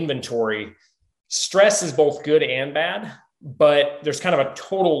of an inventory. Stress is both good and bad, but there's kind of a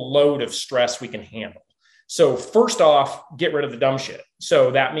total load of stress we can handle. So first off, get rid of the dumb shit.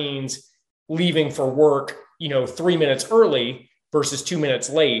 So that means leaving for work, 3 minutes early versus 2 minutes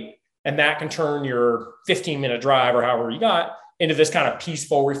late. And that can turn your 15-minute drive or however you got into this kind of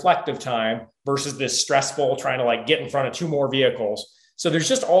peaceful, reflective time versus this stressful trying to like get in front of 2 more vehicles. So there's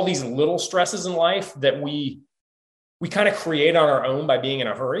just all these little stresses in life that we kind of create on our own by being in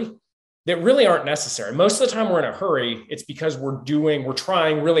a hurry that really aren't necessary. Most of the time we're in a hurry, it's because we're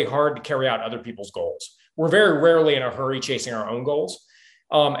trying really hard to carry out other people's goals. We're very rarely in a hurry chasing our own goals.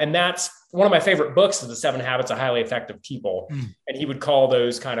 And that's one of my favorite books is The 7 Habits of Highly Effective People. And he would call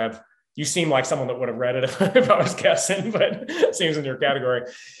those kind of, you seem like someone that would have read it if I was guessing, but it seems in your category,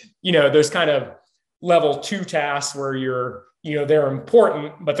 those kind of level 2 tasks where they're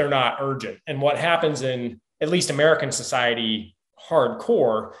important, but they're not urgent. And what happens in at least American society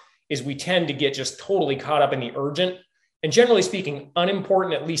hardcore is we tend to get just totally caught up in the urgent and generally speaking,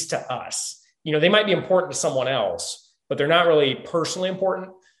 unimportant, at least to us. They might be important to someone else, but they're not really personally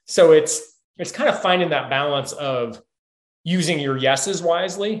important. So it's kind of finding that balance of using your yeses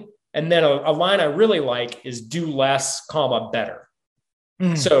wisely. And then a line I really like is do less, better.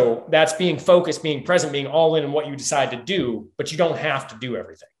 So that's being focused, being present, being all in what you decide to do, but you don't have to do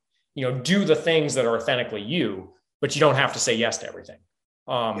everything. Do the things that are authentically you, but you don't have to say yes to everything.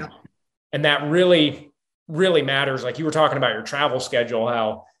 And that really, really matters. Like you were talking about your travel schedule,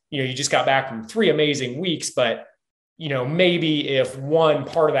 how, you just got back from 3 amazing weeks, but, maybe if one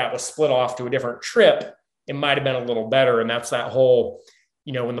part of that was split off to a different trip, it might've been a little better. And that's that whole,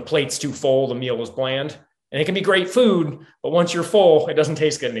 when the plate's too full, the meal is bland. And it can be great food, but once you're full, it doesn't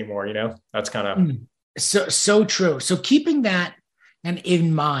taste good anymore. That's kind of so true. So keeping that and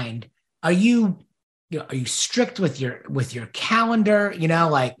in mind, are you strict with your calendar?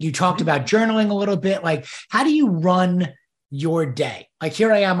 Like you talked about journaling a little bit. Like, how do you run your day? Like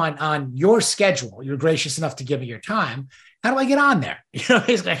here I am on your schedule. You're gracious enough to give me your time. How do I get on there?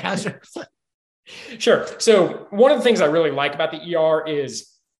 Basically, how's your... Sure. So one of the things I really like about the ER is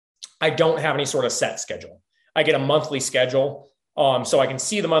I don't have any sort of set schedule. I get a monthly schedule. So I can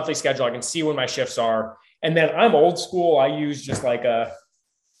see the monthly schedule. I can see when my shifts are. And then I'm old school. I use just like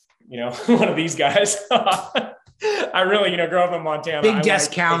one of these guys. I really, grew up in Montana. Big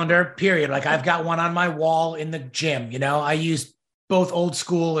desk calendar, period. Like I've got one on my wall in the gym. I use both old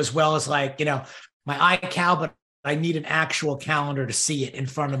school as well as my iCal, but I need an actual calendar to see it in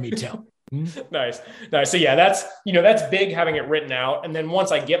front of me too. Nice. So yeah, that's big, having it written out. And then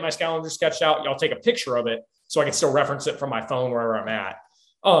once I get my calendar sketched out, I'll take a picture of it so I can still reference it from my phone wherever I'm at.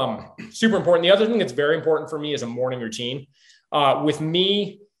 Super important. The other thing that's very important for me is a morning routine. With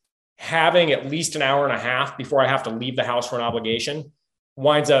me having at least an hour and a half before I have to leave the house for an obligation,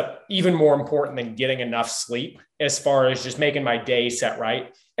 winds up even more important than getting enough sleep as far as just making my day set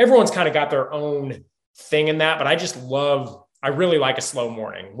right. Everyone's kind of got their own thing in that, but I really like a slow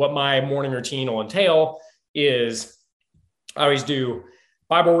morning. What my morning routine will entail is I always do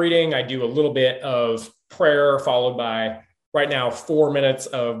Bible reading. I do a little bit of prayer followed by right now 4 minutes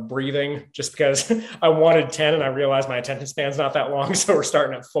of breathing, just because I wanted 10 and I realized my attention span's not that long. So we're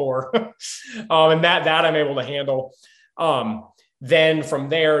starting at 4 and that I'm able to handle. Then from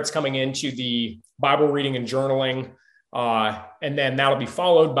there, it's coming into the Bible reading and journaling. And then that'll be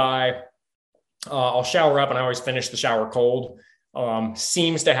followed by, I'll shower up, and I always finish the shower cold.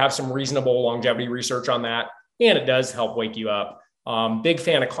 Seems to have some reasonable longevity research on that. And it does help wake you up. Big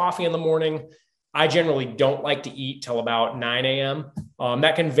fan of coffee in the morning. I generally don't like to eat till about 9 a.m.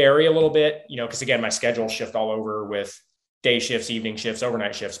 That can vary a little bit, because again, my schedule shift all over with day shifts, evening shifts,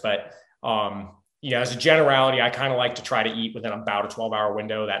 overnight shifts. But, as a generality, I kind of like to try to eat within about a 12-hour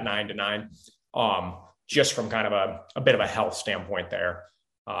window, that 9 to 9, just from kind of a bit of a health standpoint there.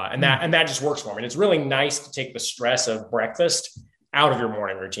 And that just works for me. And it's really nice to take the stress of breakfast out of your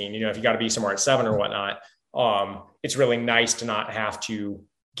morning routine. If you got to be somewhere at 7 or whatnot, it's really nice to not have to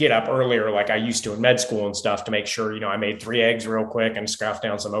get up earlier like I used to in med school and stuff to make sure, I made 3 eggs real quick and scoffed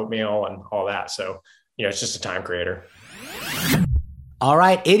down some oatmeal and all that. So, it's just a time creator. All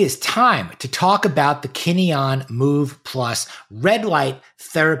right, it is time to talk about the Kineon Move Plus red light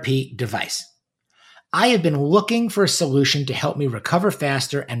therapy device. I have been looking for a solution to help me recover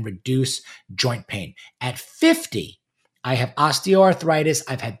faster and reduce joint pain. At 50, I have osteoarthritis.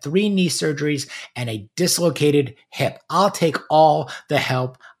 I've had 3 knee surgeries and a dislocated hip. I'll take all the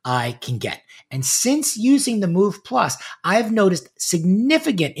help I can get. And since using the Move Plus, I've noticed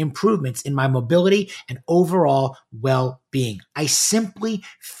significant improvements in my mobility and overall well-being. I simply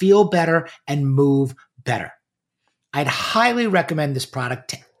feel better and move better. I'd highly recommend this product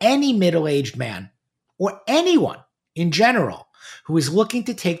to any middle-aged man or anyone in general who is looking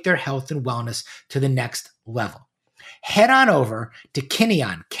to take their health and wellness to the next level. Head on over to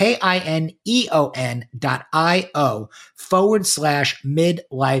Kineon,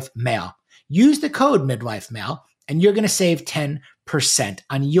 kineon.io/midlifemail. Use the code midlifemail and you're going to save 10%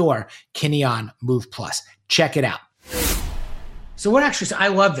 on your Kineon Move Plus. Check it out. So I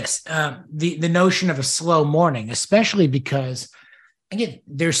love this, the notion of a slow morning, especially because, again,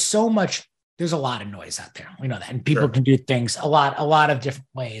 there's a lot of noise out there. We know that. And people can do things a lot of different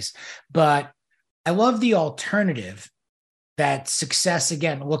ways. But I love the alternative that success,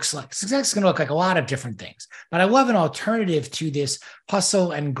 again, looks like. Success is going to look like a lot of different things. But I love an alternative to this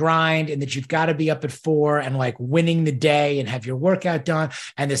hustle and grind, and that you've got to be up at 4 and like winning the day and have your workout done,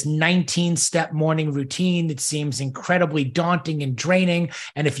 and this 19-step morning routine that seems incredibly daunting and draining.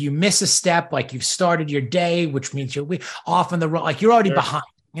 And if you miss a step, like you've started your day, which means you're off on the road, like you're already behind,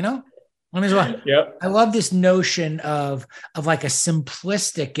 Yep. I love this notion of like a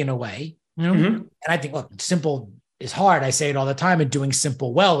simplistic, in a way, And I think, look, simple is hard. I say it all the time, and doing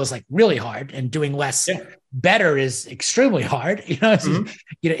simple well is like really hard, and doing less better is extremely hard,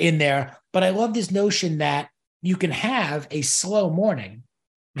 in there. But I love this notion that you can have a slow morning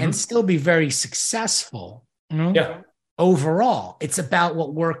and still be very successful. Overall, it's about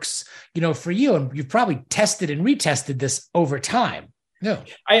what works, for you. And you've probably tested and retested this over time. No,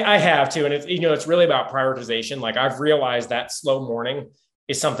 I have too. And it's really about prioritization. Like, I've realized that slow morning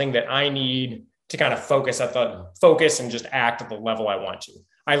is something that I need to kind of focus and just act at the level I want to.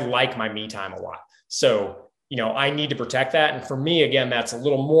 I like my me time a lot. So, I need to protect that. And for me, again, that's a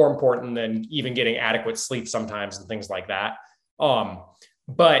little more important than even getting adequate sleep sometimes and things like that.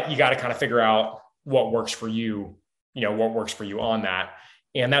 But you got to kind of figure out what works for you, on that.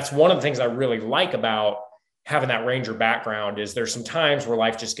 And that's one of the things I really like about having that Ranger background is there's some times where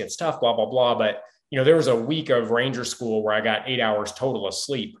life just gets tough, blah, blah, blah. But, there was a week of Ranger school where I got 8 hours total of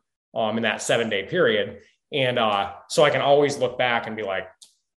sleep in that 7-day period. And so I can always look back and be like,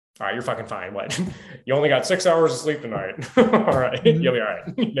 all right, you're fucking fine. What? You only got 6 hours of sleep tonight. All right. You'll be all right.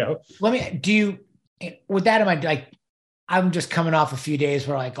 With that in mind, like, I'm just coming off a few days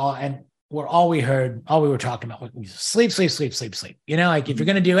where all we were talking about was sleep. Like, if you're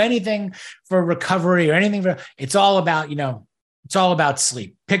going to do anything for recovery or anything it's all about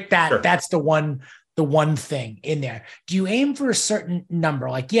sleep. Pick that. Sure. That's the one thing in there. Do you aim for a certain number?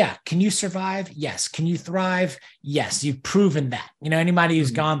 Like, can you survive? Yes. Can you thrive? Yes. You've proven that, anybody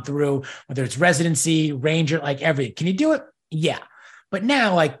who's gone through, whether it's residency, Ranger, like everything, can you do it? Yeah. But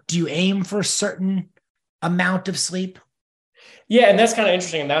now, like, do you aim for a certain amount of sleep? Yeah. And that's kind of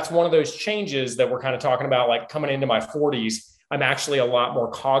interesting. And that's one of those changes that we're kind of talking about, like coming into my 40s, I'm actually a lot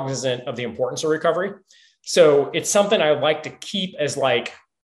more cognizant of the importance of recovery. So it's something I like to keep as like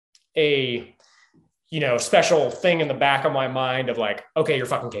a, special thing in the back of my mind of like, okay, you're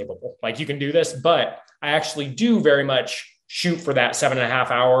fucking capable. Like you can do this, but I actually do very much shoot for that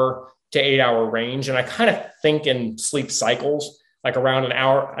 7.5 hour to 8 hour range. And I kind of think in sleep cycles, like around an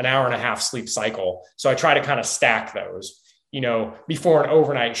hour and a half sleep cycle. So I try to kind of stack those, before an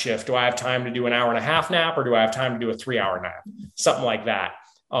overnight shift. Do I have time to do an hour and a half nap, or do I have time to do a 3-hour nap? Something like that.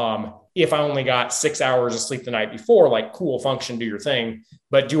 If I only got 6 hours of sleep the night before, like cool, function, do your thing.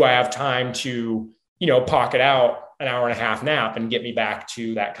 But do I have time to, pocket out an hour and a half nap and get me back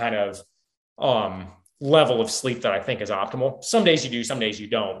to that kind of level of sleep that I think is optimal? Some days you do, some days you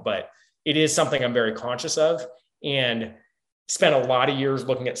don't, but it is something I'm very conscious of, and spent a lot of years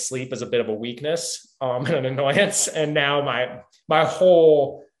looking at sleep as a bit of a weakness and an annoyance. And now my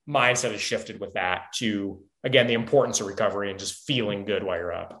whole mindset has shifted with that to, again, the importance of recovery and just feeling good while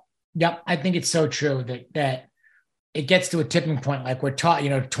you're up. Yep. I think it's so true that it gets to a tipping point. Like we're taught,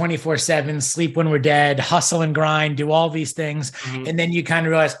 24/7, sleep when we're dead, hustle and grind, do all these things. Mm-hmm. And then you kind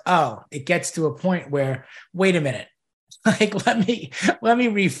of realize, it gets to a point where, wait a minute, like, let me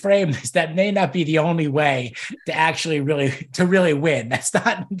reframe this. That may not be the only way to actually really win. That's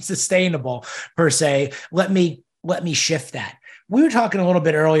not sustainable per se. Let me shift that. We were talking a little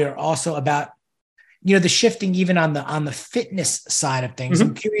bit earlier also about, the shifting even on the fitness side of things. Mm-hmm.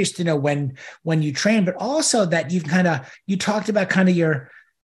 I'm curious to know when you train, but also that you talked about kind of your,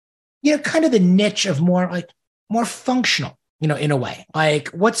 kind of the niche of more functional, in a way. Like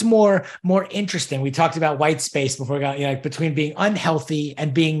what's more interesting? We talked about white space before we got, between being unhealthy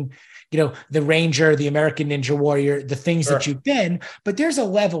and being, the Ranger, the American Ninja Warrior, the things that you've been, but there's a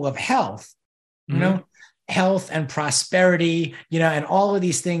level of health, health and prosperity, and all of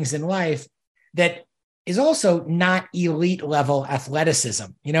these things in life that is also not elite level athleticism,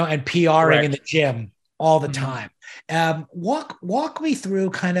 and PRing in the gym all the time. Walk me through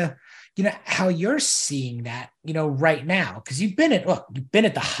kind of, how you're seeing that, right now, because you've been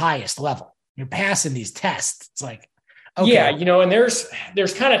at the highest level. You're passing these tests. It's like, okay. Yeah, and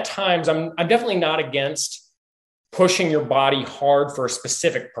there's kind of times I'm definitely not against pushing your body hard for a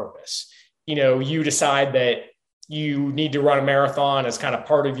specific purpose. You decide that you need to run a marathon as kind of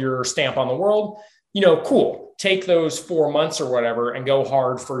part of your stamp on the world. Cool. Take those 4 months or whatever and go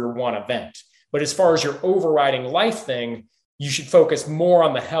hard for your one event. But as far as your overriding life thing, you should focus more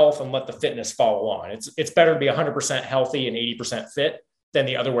on the health and let the fitness follow on. It's better to be 100% healthy and 80% fit than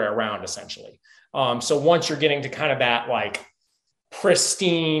the other way around, essentially. So once you're getting to kind of that like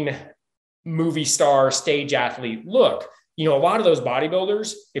pristine movie star stage athlete look, a lot of those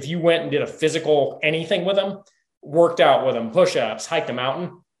bodybuilders, if you went and did a physical anything with them, worked out with them, push-ups, hiked a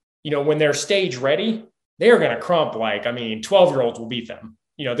mountain, when they're stage ready, they're going to crump. 12-year-olds will beat them.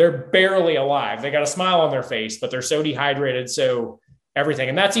 They're barely alive. They got a smile on their face, but they're so dehydrated. So everything.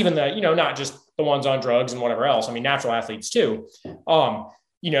 And that's even the, not just the ones on drugs and whatever else. I mean, natural athletes too. But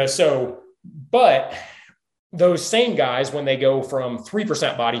those same guys, when they go from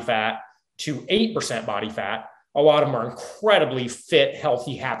 3% body fat to 8% body fat, a lot of them are incredibly fit,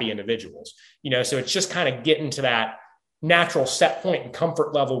 healthy, happy individuals, so it's just kind of getting to that natural set point and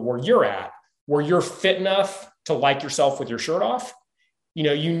comfort level where you're at, where you're fit enough to like yourself with your shirt off.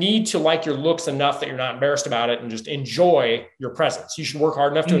 You need to like your looks enough that you're not embarrassed about it and just enjoy your presence. You should work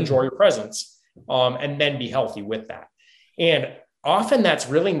hard enough to enjoy your presence and then be healthy with that. And often that's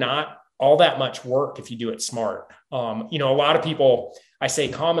really not all that much work if you do it smart. A lot of people, I say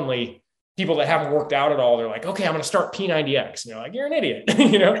commonly, people that haven't worked out at all, they're like, okay, I'm going to start P90X. And you're like, you're an idiot.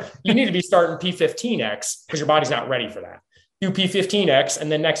 You need to be starting P15X because your body's not ready for that. Do P15X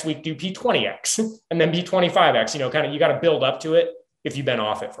and then next week do P20X and then P25X, you got to build up to it if you've been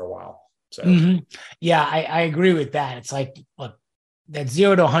off it for a while. So, yeah, I agree with that. It's like, look, that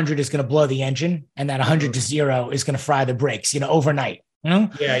 0 to 100 is going to blow the engine and that 100 to 0 is going to fry the brakes, overnight.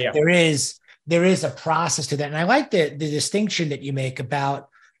 Yeah. There is a process to that. And I like the distinction that you make about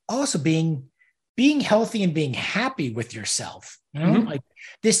also being healthy and being happy with yourself, like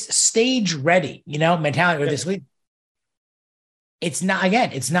this stage ready, mentality or this. It's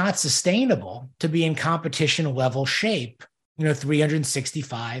not sustainable to be in competition level shape,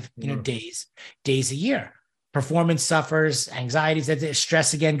 365, days a year. Performance suffers, anxieties,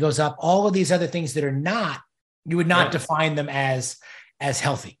 stress again goes up. All of these other things that are not, you would not define them as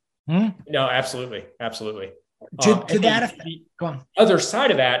healthy. No, absolutely. To that effect, go on. Other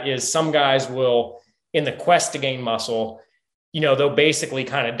side of that is some guys will, in the quest to gain muscle, they'll basically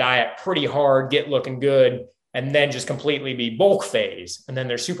kind of diet pretty hard, get looking good, and then just completely be bulk phase. And then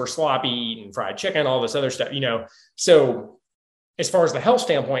they're super sloppy, eating fried chicken, all this other stuff, So as far as the health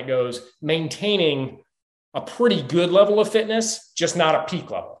standpoint goes, maintaining a pretty good level of fitness, just not a peak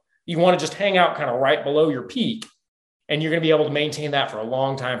level. You want to just hang out kind of right below your peak, and you're going to be able to maintain that for a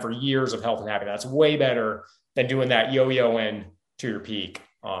long time, for years of health and happiness. That's way better than doing that yo-yo in to your peak.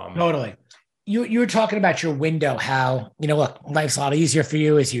 Totally. You were talking about your window, how, look, life's a lot easier for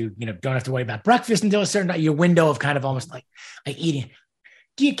you as you don't have to worry about breakfast until a certain time, your window of kind of almost like eating.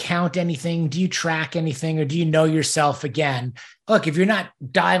 Do you count anything? Do you track anything? Or do you know yourself again? Look, if you're not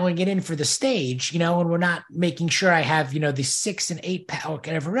dialing it in for the stage, and we're not making sure I have, the 6 and 8 pack or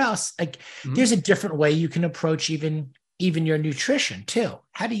whatever else, there's a different way you can approach even your nutrition too.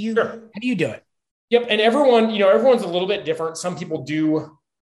 How do you do it? Yep. And everyone's a little bit different. Some people do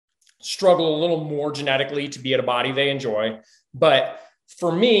struggle a little more genetically to be at a body they enjoy. But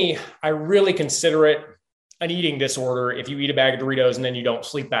for me, I really consider it an eating disorder if you eat a bag of Doritos and then you don't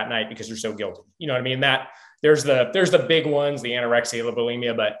sleep that night because you're so guilty. You know what I mean? That there's the big ones, the anorexia, the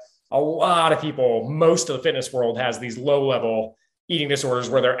bulimia, but a lot of people, most of the fitness world has these low level eating disorders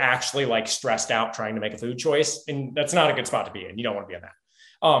where they're actually like stressed out trying to make a food choice. And that's not a good spot to be in. You don't want to be in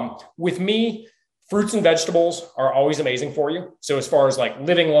that. With me, fruits and vegetables are always amazing for you. So as far as like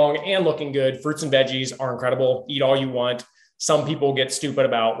living long and looking good, fruits and veggies are incredible. Eat all you want. Some people get stupid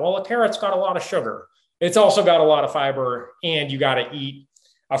about, well, a carrot's got a lot of sugar. It's also got a lot of fiber, and you got to eat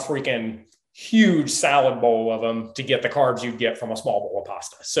a freaking huge salad bowl of them to get the carbs you'd get from a small bowl of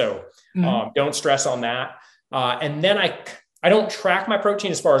pasta. So don't stress on that. And then I don't track my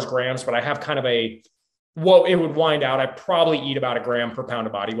protein as far as grams, but I have kind of what it would wind out. I probably eat about 1 gram per pound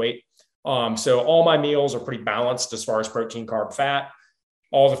of body weight. So all my meals are pretty balanced as far as protein, carb, fat,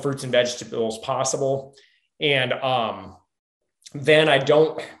 all the fruits and vegetables possible. And then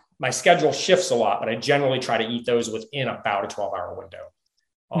my schedule shifts a lot, but I generally try to eat those within about a 12-hour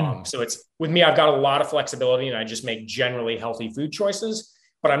window. So it's with me, I've got a lot of flexibility and I just make generally healthy food choices,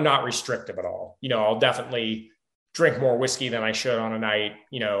 but I'm not restrictive at all. I'll definitely drink more whiskey than I should on a night,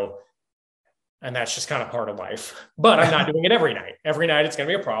 and that's just kind of part of life, but I'm not doing it every night. Every night it's going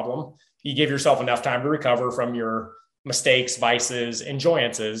to be a problem. You give yourself enough time to recover from your mistakes, vices,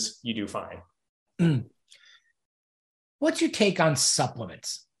 enjoyances, you do fine. What's your take on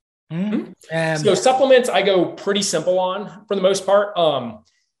supplements? So supplements, I go pretty simple on for the most part.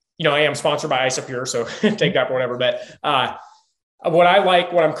 I am sponsored by Isopure, so take that for whatever. But what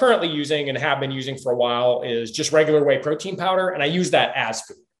I'm currently using and have been using for a while is just regular whey protein powder. And I use that as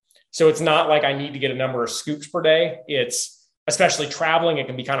food. So it's not like I need to get a number of scoops per day. It's especially traveling. It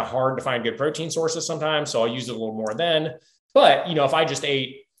can be kind of hard to find good protein sources sometimes. So I'll use it a little more then. But, if I just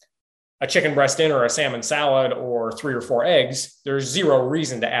ate a chicken breast dinner or a salmon salad or 3 or 4 eggs, there's zero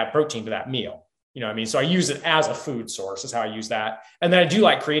reason to add protein to that meal. So I use it as a food source is how I use that. And then I do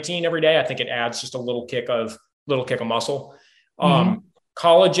like creatine every day. I think it adds just a little kick of muscle.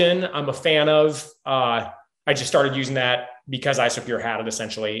 Collagen, I'm a fan of. I just started using that because Isopure had it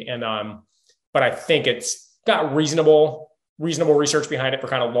essentially. And, but I think it's got reasonable research behind it for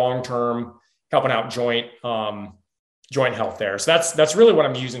kind of long-term helping out joint health there. So that's really what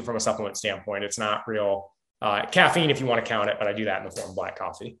I'm using from a supplement standpoint. It's not real caffeine if you want to count it, but I do that in the form of black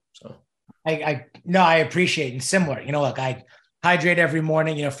coffee. So I appreciate it. And similar, look, I hydrate every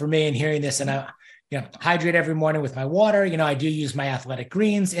morning, for me and hearing this, and I hydrate every morning with my water. I do use my Athletic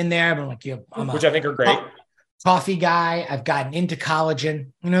Greens in there, but which I think are great. Coffee guy. I've gotten into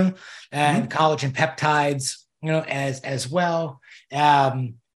collagen, and collagen peptides, as well.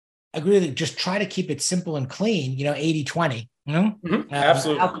 I really just try to keep it simple and clean, 80-20,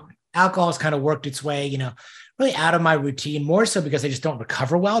 Absolutely. Alcohol has kind of worked its way, really out of my routine, more so because I just don't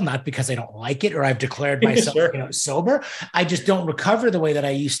recover well, not because I don't like it or I've declared myself, Sure. Sober. I just don't recover the way that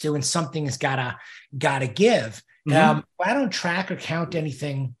I used to, and something has gotta give. I don't track or count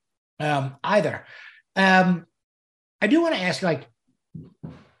anything either. I do want to ask you, like,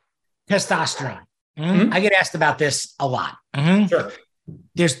 testosterone. I get asked about this a lot. Sure.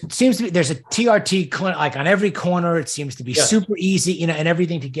 There's a TRT clinic, like on every corner. It seems to be super easy, and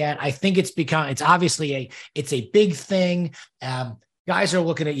everything to get. I think it's obviously it's a big thing. Guys are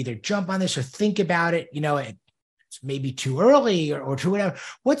looking to either jump on this or think about it. It's maybe too early or too whatever.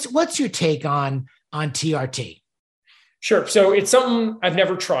 What's your take on TRT? Sure. So it's something I've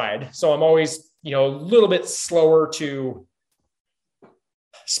never tried. So I'm always, a little bit slower to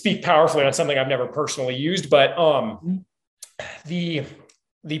speak powerfully on something I've never personally used, but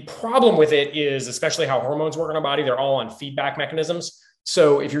the problem with it is, especially how hormones work in our body, they're all on feedback mechanisms.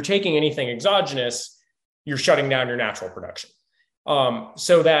 So if you're taking anything exogenous, you're shutting down your natural production.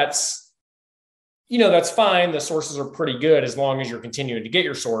 So that's fine. The sources are pretty good as long as you're continuing to get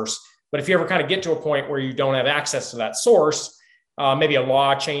your source. But if you ever kind of get to a point where you don't have access to that source, maybe a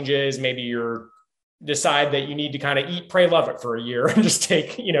law changes, maybe you're decide that you need to kind of eat, pray, love it for a year and just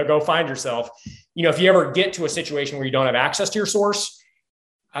take, go find yourself. If you ever get to a situation where you don't have access to your source,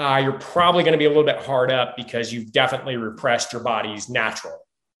 you're probably going to be a little bit hard up because you've definitely repressed your body's natural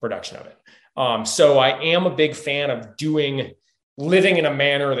production of it. So I am a big fan of living in a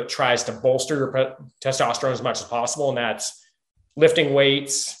manner that tries to bolster your testosterone as much as possible. And that's lifting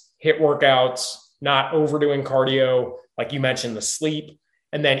weights, HIIT workouts, not overdoing cardio, like you mentioned, the sleep,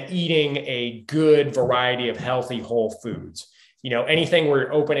 and then eating a good variety of healthy whole foods. Anything where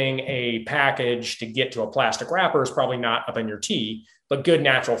you're opening a package to get to a plastic wrapper is probably not up in your tea, but good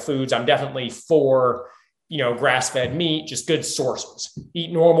natural foods. I'm definitely for, grass-fed meat, just good sources.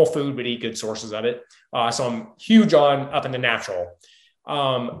 Eat normal food, but eat good sources of it. So I'm huge on up in the natural.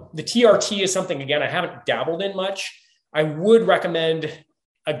 The TRT is something, again, I haven't dabbled in much. I would recommend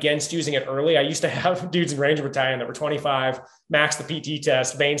against using it early. I used to have dudes in Ranger Battalion that were 25, max the PT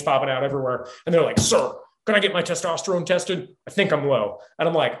test, veins popping out everywhere. And they're like, "Sir, can I get my testosterone tested? I think I'm low." And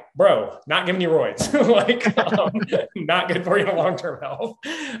I'm like, "Bro, not giving you roids." Not good for your long-term health.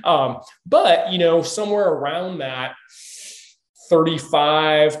 But, somewhere around that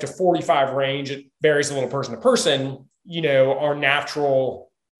 35 to 45 range, it varies a little person to person, our natural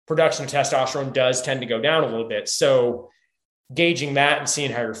production of testosterone does tend to go down a little bit. So gauging that and seeing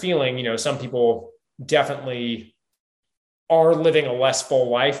how you're feeling, some people definitely are living a less full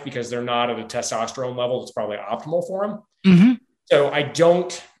life because they're not at a testosterone level that's probably optimal for them. Mm-hmm. So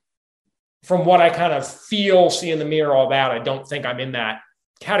from what I kind of feel, see in the mirror, all that, I don't think I'm in that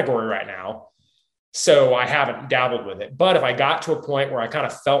category right now. So I haven't dabbled with it. But if I got to a point where I kind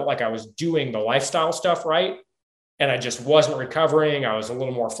of felt like I was doing the lifestyle stuff right, and I just wasn't recovering, I was a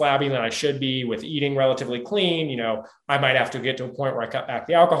little more flabby than I should be with eating relatively clean, I might have to get to a point where I cut back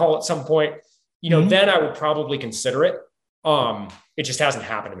the alcohol at some point, then I would probably consider it. It just hasn't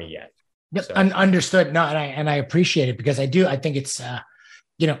happened to me yet. Yep. So. Understood. No, and I appreciate it because I think it's, I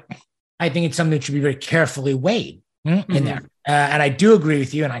think it's something that should be very carefully weighed in there. And I do agree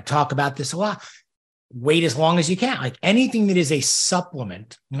with you. And I talk about this a lot. Wait as long as you can. Like anything that is a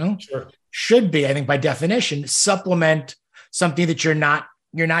supplement, Sure. should be, I think by definition, supplement something that you're not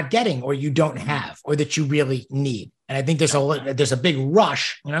getting or you don't have or that you really need. And I think there's a big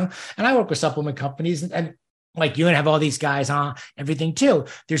rush, and I work with supplement companies and like you and have all these guys on everything too.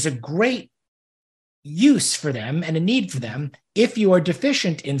 There's a great use for them and a need for them if you are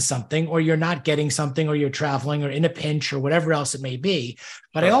deficient in something or you're not getting something or you're traveling or in a pinch or whatever else it may be.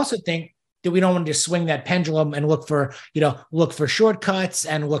 But I also think that we don't want to swing that pendulum and look for shortcuts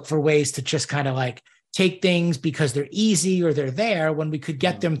and look for ways to just kind of like take things because they're easy or they're there when we could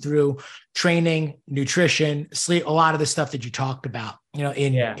get them through training, nutrition, sleep, a lot of the stuff that you talked about,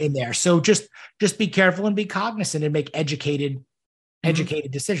 in there. So just be careful and be cognizant and make educated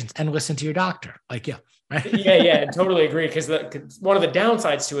decisions and listen to your doctor. Like, yeah. Right? Yeah. I totally agree. Because one of the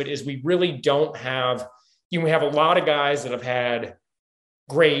downsides to it is we really don't have, we have a lot of guys that have had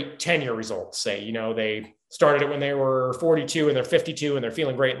great 10-year results. Say, they started it when they were 42 and they're 52 and they're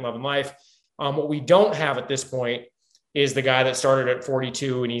feeling great and loving life. What we don't have at this point is the guy that started at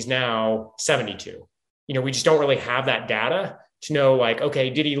 42 and he's now 72. We just don't really have that data to know like,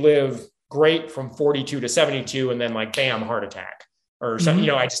 okay, did he live great from 42 to 72 and then like, bam, heart attack or something,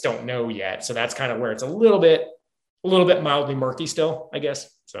 I just don't know yet. So that's kind of where it's a little bit mildly murky still, I guess.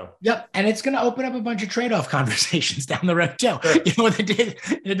 So, yep. And it's going to open up a bunch of trade-off conversations down the road too. Sure. The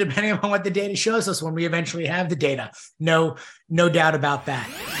data, depending upon what the data shows us when we eventually have the data, no doubt about that.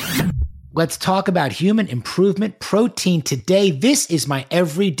 Let's talk about human improvement protein today. This is my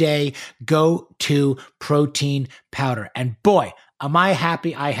everyday go-to protein powder. And boy, am I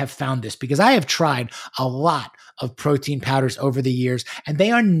happy I have found this because I have tried a lot of protein powders over the years and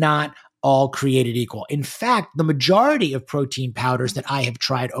they are not all created equal. In fact, the majority of protein powders that I have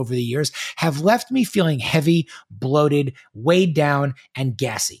tried over the years have left me feeling heavy, bloated, weighed down, and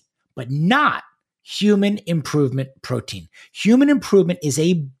gassy, but not human improvement protein. Human improvement is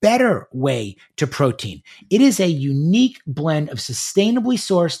a better way to protein. It is a unique blend of sustainably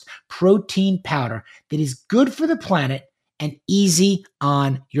sourced protein powder that is good for the planet and easy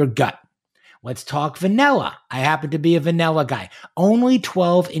on your gut. Let's talk vanilla. I happen to be a vanilla guy. Only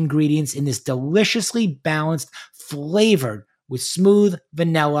 12 ingredients in this deliciously balanced, flavored with smooth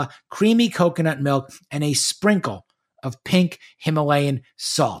vanilla, creamy coconut milk, and a sprinkle of pink Himalayan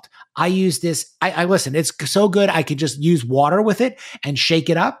salt. I use this. I listen, it's so good. I could just use water with it and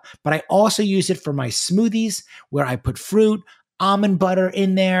shake it up, but I also use it for my smoothies where I put fruit, almond butter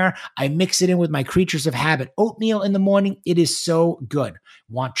in there. I mix it in with my Creatures of Habit oatmeal in the morning. It is so good.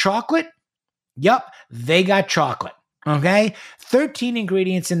 Want chocolate? Yep, they got chocolate. Okay. 13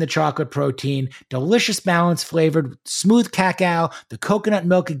 ingredients in the chocolate protein, delicious balance flavored, smooth cacao, the coconut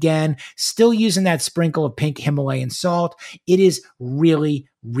milk again, still using that sprinkle of pink Himalayan salt. It is really,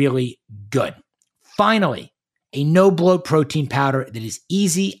 really good. Finally, a no bloat protein powder that is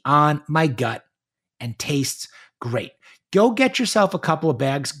easy on my gut and tastes great. Go get yourself a couple of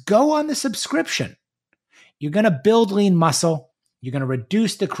bags. Go on the subscription. You're going to build lean muscle. You're going to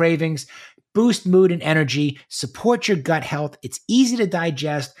reduce the cravings, boost mood and energy, support your gut health. It's easy to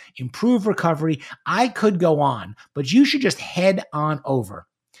digest, improve recovery. I could go on, but you should just head on over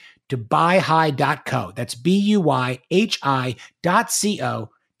to buyhigh.co. That's BUYHI.co.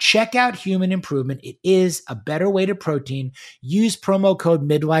 Check out Human Improvement. It is a better way to protein. Use promo code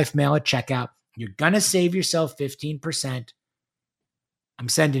MidlifeMail at checkout. You're going to save yourself 15%. I'm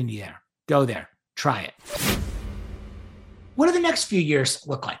sending you there. Go there. Try it. What do the next few years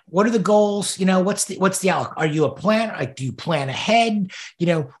look like? What are the goals? What's the outlook? Are you a planner? Like, do you plan ahead?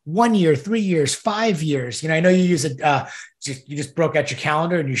 1 year, 3 years, 5 years? I know you use you just broke out your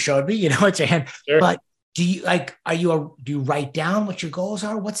calendar and you showed me, it's your hand. Sure. But do you do you write down what your goals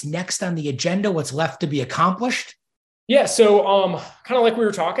are? What's next on the agenda? What's left to be accomplished? Yeah. So, kind of like we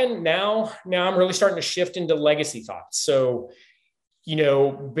were talking now I'm really starting to shift into legacy thoughts. So,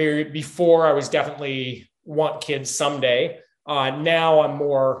 before I was definitely want kids someday. Now I'm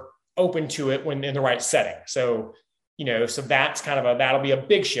more open to it when in the right setting. So, so that's that'll be a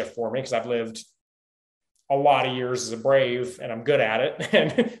big shift for me because I've lived a lot of years as a Brave and I'm good at it.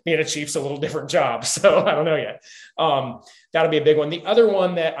 And being a Chief's a little different job. So I don't know yet. That'll be a big one. The other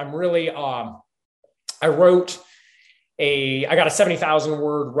one that I'm really, I got a 70,000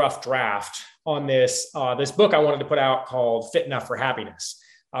 word rough draft on this book I wanted to put out called Fit Enough for Happiness.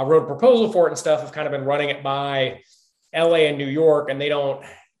 I wrote a proposal for it and stuff. I've kind of been running it by LA and New York, and they don't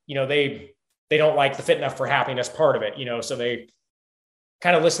like the Fit Enough for Happiness part of it, so they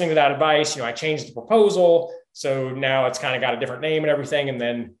kind of listening to that advice, I changed the proposal. So now it's kind of got a different name and everything. And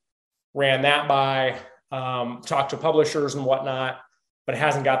then ran that by, talked to publishers and whatnot, but it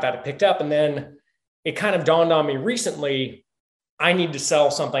hasn't got that picked up. And then it kind of dawned on me recently, I need to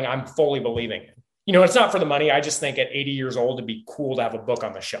sell something I'm fully believing in. It's not for the money. I just think at 80 years old, it'd be cool to have a book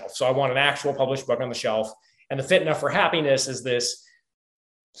on the shelf. So I want an actual published book on the shelf. And the Fit Enough for Happiness is this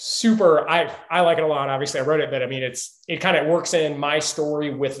super, I like it a lot. Obviously I wrote it, but it kind of works in my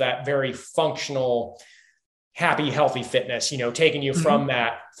story with that very functional, happy, healthy fitness, taking you from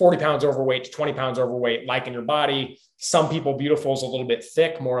that 40 pounds overweight to 20 pounds overweight, liking your body. Some people beautiful is a little bit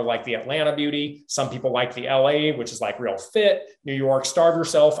thick, more like the Atlanta beauty. Some people like the LA, which is like real fit. New York, starve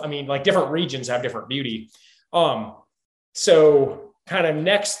yourself. Different regions have different beauty. So kind of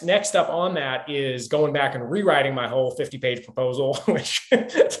next up on that is going back and rewriting my whole 50-page proposal, which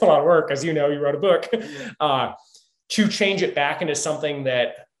it's a lot of work, as you wrote a book, to change it back into something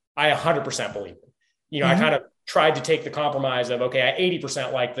that I 100% believe in. I kind of tried to take the compromise of, okay, I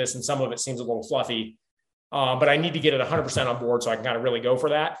 80% like this, and some of it seems a little fluffy. But I need to get it 100% on board so I can kind of really go for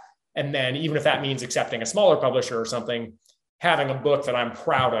that. And then even if that means accepting a smaller publisher or something, having a book that I'm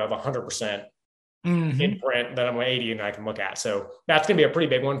proud of 100% in print that I'm 80 and I can look at. So that's going to be a pretty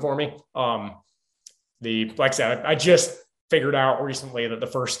big one for me. Like I said, I just figured out recently that the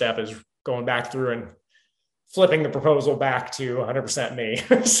first step is going back through and flipping the proposal back to 100% me.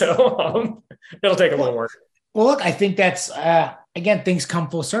 So it'll take a little work. Well, look, I think that's, again, things come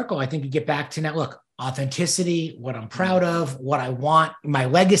full circle. I think you get back to now, look, authenticity, what I'm proud of, what I want my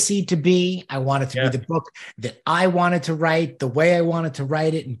legacy to be. I want it to be the book that I wanted to write, the way I wanted to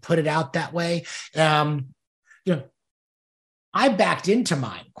write it and put it out that way. I backed into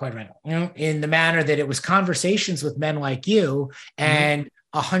mine, quite frankly, in the manner that it was conversations with men like you and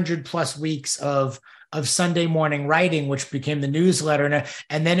 100+ weeks of Sunday morning writing, which became the newsletter.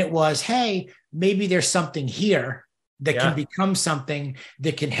 And then it was, hey, maybe there's something here that can become something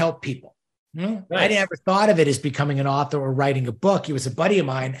that can help people. Nice. I never thought of it as becoming an author or writing a book. He was a buddy of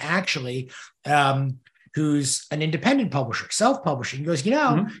mine, actually, who's an independent publisher, self-publishing. He goes,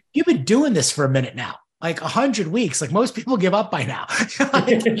 you've been doing this for a minute now, like 100 weeks. Like most people give up by now.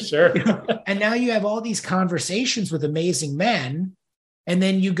 Sure. And now you have all these conversations with amazing men. And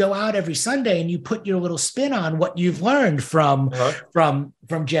then you go out every Sunday and you put your little spin on what you've learned from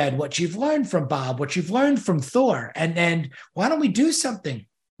Jed, what you've learned from Bob, what you've learned from Thor. And why don't we do something,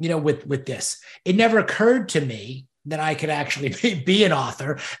 with this? It never occurred to me that I could actually be an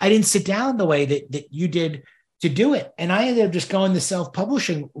author. I didn't sit down the way that you did to do it. And I ended up just going the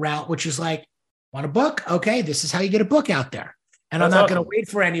self-publishing route, which is like, want a book? Okay, this is how you get a book out there. And That's I'm not awesome. going to wait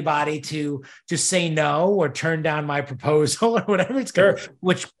for anybody to say no or turn down my proposal or whatever it's going to,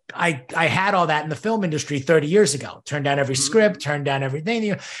 which I had all that in the film industry 30 years ago, turned down every script, turned down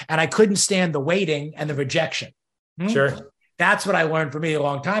everything, and I couldn't stand the waiting and the rejection. Sure. That's what I learned for me a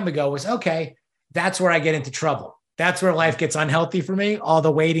long time ago was, okay, that's where I get into trouble. That's where life gets unhealthy for me, all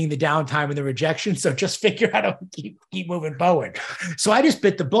the waiting, the downtime, and the rejection. So just figure out how to keep moving forward. So I just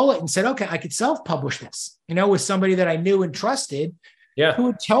bit the bullet and said, okay, I could self-publish this, with somebody that I knew and trusted, who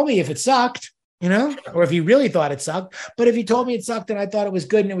would tell me if it sucked, or if he really thought it sucked. But if he told me it sucked and I thought it was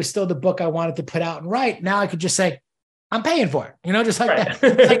good and it was still the book I wanted to put out and write, now I could just say, I'm paying for it, just like that.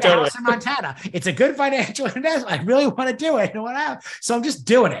 It's like the house in Montana. It's a good financial investment. I really want to do it. So I'm just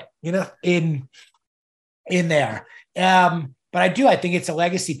doing it, in there. But I think it's a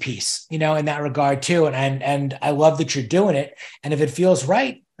legacy piece, in that regard too. And I love that you're doing it. And if it feels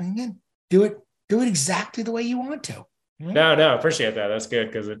right, again, do it exactly the way you want to. No, appreciate that. That's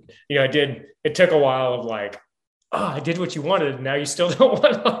good. Cause it took a while of like, oh, I did what you wanted. And now you still don't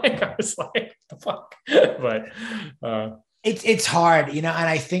want to I was like, the fuck, but, it's hard, and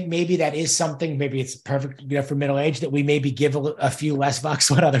I think maybe that is something, maybe it's perfect, for middle age that we maybe give a few less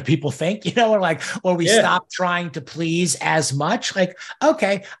fucks what other people think, or we stop trying to please as much. Like,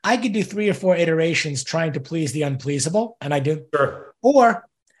 okay, I could do 3 or 4 iterations trying to please the unpleasable. And I do, or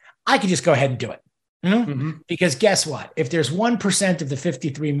I could just go ahead and do it. Because guess what? If there's 1% of the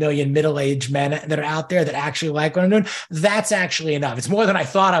 53 million middle-aged men that are out there that actually like what I'm doing, that's actually enough. It's more than I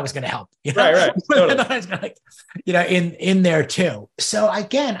thought I was going to help. Right. Totally. In there too. So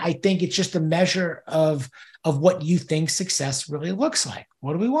again, I think it's just a measure of what you think success really looks like.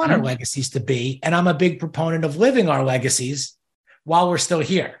 What do we want our legacies to be? And I'm a big proponent of living our legacies while we're still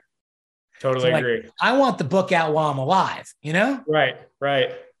here. Totally agree. I want the book out while I'm alive. Right.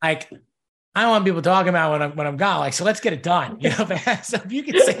 Like, I don't want people talking about when I'm gone. Like, so let's get it done. So if you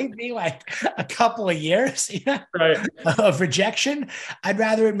could save me like a couple of years of rejection, I'd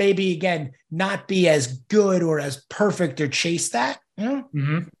rather it maybe again not be as good or as perfect or chase that.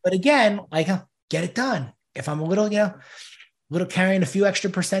 But again, like get it done. If I'm a little carrying a few extra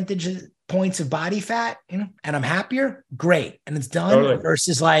percentage points of body fat, and I'm happier, great, and it's done. Totally.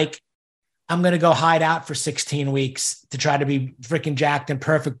 Versus like, I'm going to go hide out for 16 weeks to try to be freaking jacked and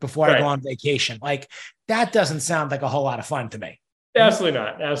perfect before I go on vacation. Like that doesn't sound like a whole lot of fun to me. Absolutely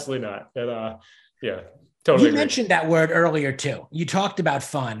not. And, totally. You mentioned that word earlier too. You talked about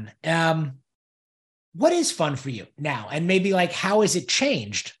fun. What is fun for you now? And maybe like, how has it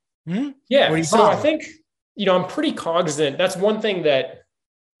changed? Yeah. So I think, I'm pretty cognizant. That's one thing that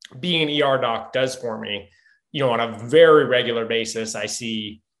being an ER doc does for me, on a very regular basis. I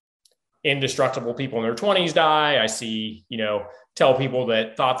see indestructible people in their 20s die. I see, tell people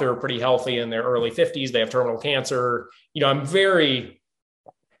that thought they were pretty healthy in their early 50s, they have terminal cancer. I'm very,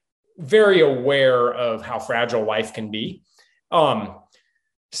 very aware of how fragile life can be.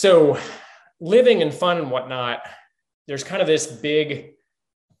 So living and fun and whatnot, there's this big,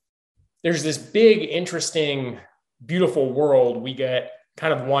 interesting, beautiful world we get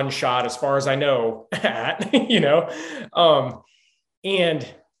kind of one shot as far as I know at,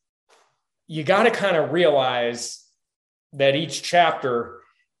 and you got to kind of realize that each chapter,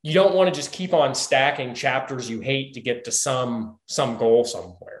 you don't want to just keep on stacking chapters you hate to get to some goal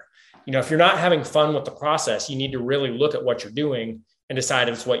somewhere. If you're not having fun with the process, you need to really look at what you're doing and decide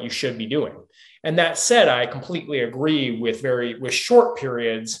if it's what you should be doing. And that said, I completely agree with short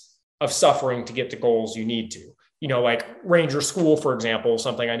periods of suffering to get to goals you need to. Like Ranger School, for example,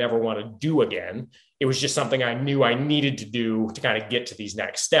 something I never want to do again. It was just something I knew I needed to do to kind of get to these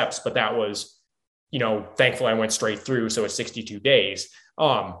next steps. But that was, thankfully I went straight through. So it's 62 days.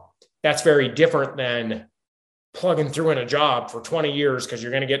 That's very different than plugging through in a job for 20 years because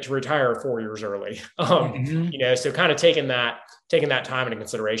you're going to get to retire 4 years early. So kind of taking that time into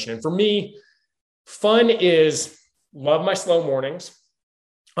consideration. And for me, fun is love my slow mornings.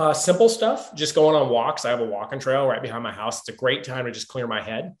 Simple stuff, just going on walks. I have a walking trail right behind my house. It's a great time to just clear my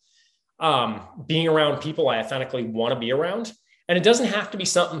head. Being around people I authentically want to be around. And it doesn't have to be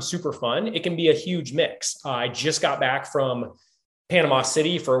something super fun. It can be a huge mix. I just got back from Panama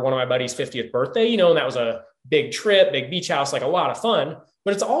City for one of my buddy's 50th birthday, and that was a big trip, big beach house, like a lot of fun.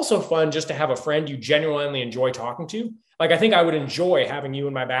 But it's also fun just to have a friend you genuinely enjoy talking to. Like, I think I would enjoy having you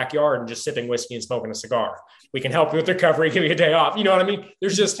in my backyard and just sipping whiskey and smoking a cigar. We can help you with recovery, give you a day off. You know what I mean?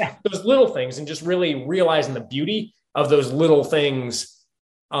 There's just those little things, and just really realizing the beauty of those little things,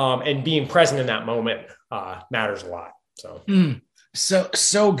 and being present in that moment matters a lot. So,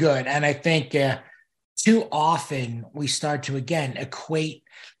 so good. And I think too often we start to, again, equate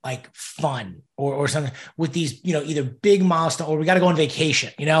like fun or something with these, either big milestone or we got to go on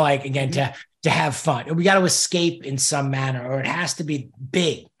vacation, like again, to have fun, and we got to escape in some manner, or it has to be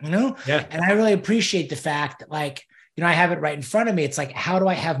big, Yeah. And I really appreciate the fact that, like, I have it right in front of me. It's like, how do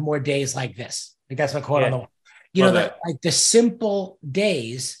I have more days like this? Like that's my quote on the wall. Like the simple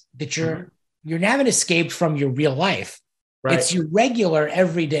days that you haven't escaped from your real life. Right. It's your regular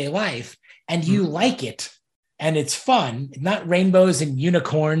everyday life, and you like it, and it's fun, not rainbows and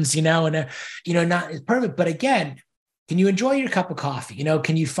unicorns, and not it's perfect. But again, can you enjoy your cup of coffee?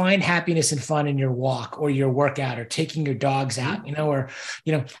 Can you find happiness and fun in your walk or your workout or taking your dogs out, or,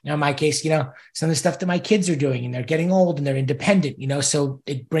 in my case, some of the stuff that my kids are doing, and they're getting old and they're independent, so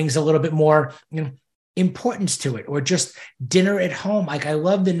it brings a little bit more, importance to it, or just dinner at home. Like, I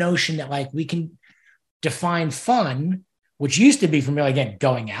love the notion that, like, we can define fun, which used to be for me, again,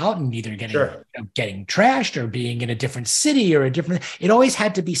 going out and either getting trashed or being in a different city or it always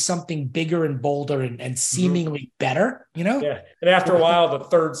had to be something bigger and bolder and seemingly better, Yeah. And after a while, the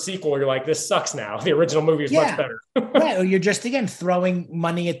third sequel, you're like, this sucks now. The original movie is much better. Right. Or you're just, again, throwing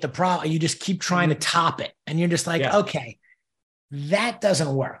money at the problem. You just keep trying to top it. And you're just like, okay, that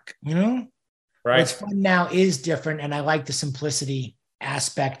doesn't work, Right. What's fun now is different. And I like the simplicity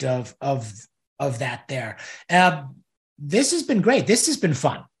aspect of that there. This has been great. This has been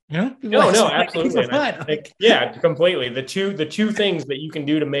fun. No, absolutely. Completely. The two things that you can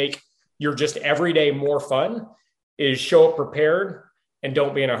do to make your just everyday more fun is show up prepared and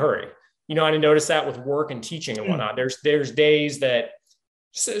don't be in a hurry. I notice that with work and teaching and whatnot. There's days that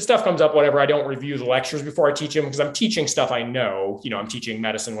stuff comes up, whatever. I don't review the lectures before I teach them because I'm teaching stuff I know. I'm teaching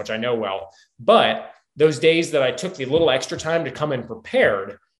medicine, which I know well. But those days that I took the little extra time to come in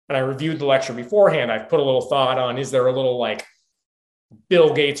prepared, and I reviewed the lecture beforehand, I've put a little thought on, is there a little like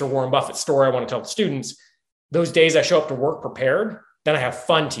Bill Gates or Warren Buffett story I want to tell the students? Those days I show up to work prepared, then I have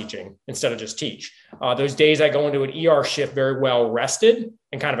fun teaching instead of just teach. Those days I go into an ER shift very well rested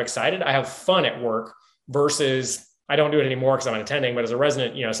and kind of excited. I have fun at work versus I don't do it anymore because I'm an attending, but as a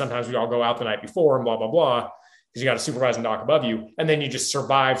resident, sometimes we all go out the night before and blah, blah, blah, because you got a supervising doc above you. And then you just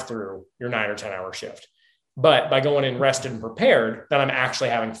survive through your 9 or 10 hour shift. But by going in rested and prepared, then I'm actually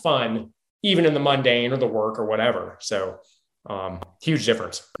having fun, even in the mundane or the work or whatever. So huge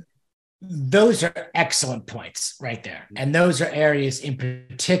difference. Those are excellent points right there. And those are areas in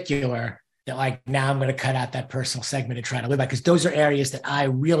particular that, like, now I'm going to cut out that personal segment and try to live by, because those are areas that I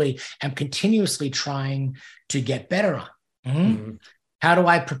really am continuously trying to get better on. How do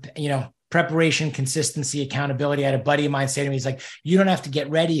I, preparation, consistency, accountability. I had a buddy of mine say to me, he's like, you don't have to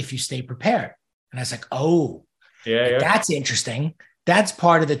get ready if you stay prepared. And I was like, oh, that's interesting. That's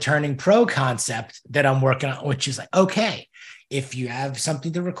part of the Turning Pro concept that I'm working on, which is like, okay, if you have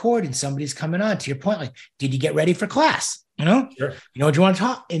something to record and somebody's coming on, to your point, like, did you get ready for class? Sure. What you want to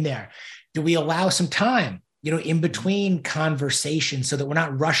talk in there? Do we allow some time, in between conversations so that we're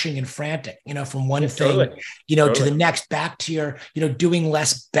not rushing and frantic, from one thing, to the next, back to your, doing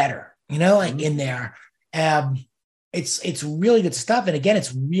less better, in there. It's really good stuff. And again,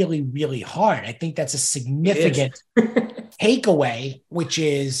 it's really, really hard. I think that's a significant takeaway, which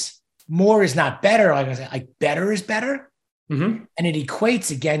is more is not better. Like I said, like better is better. And it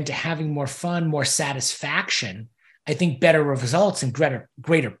equates again to having more fun, more satisfaction. I think better results and greater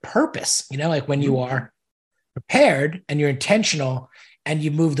purpose, like when you are prepared and you're intentional and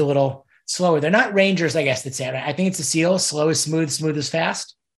you moved a little slower. They're not rangers, I guess, that say it. I think it's a SEAL. Slow is smooth, smooth is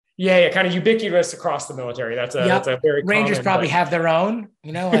fast. Yeah, kind of ubiquitous across the military. That's a very Rangers common, probably have their own.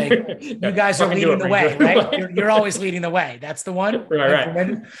 You guys are leading the way, right? You're always leading the way. That's the one,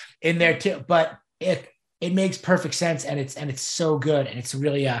 right. In there too. But it makes perfect sense, and it's so good, and it's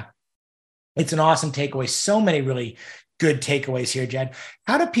really it's an awesome takeaway. So many really good takeaways here, Jed.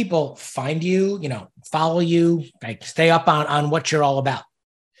 How do people find you? Follow you, like stay up on what you're all about?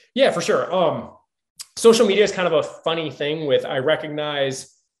 Yeah, for sure. Social media is kind of a funny thing. I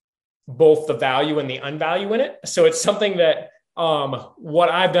recognize both the value and the unvalue in it. So it's something that what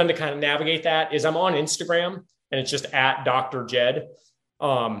I've done to kind of navigate that is I'm on Instagram, and it's just at Dr. Jed.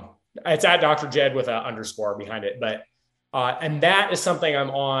 It's at Dr. Jed with an underscore behind it. But and that is something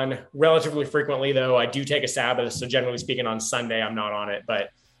I'm on relatively frequently, though I do take a Sabbath. So generally speaking, on Sunday, I'm not on it. But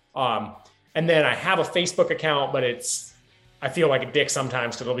and then I have a Facebook account, but I feel like a dick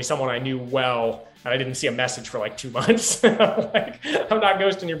sometimes because it'll be someone I knew well and I didn't see a message for like 2 months. I'm not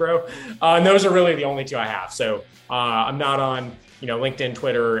ghosting you, bro. And those are really the only two I have. So I'm not on, LinkedIn,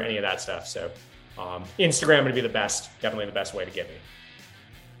 Twitter, any of that stuff. So Instagram would be definitely the best way to get me.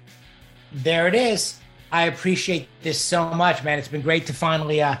 There it is. I appreciate this so much, man. It's been great to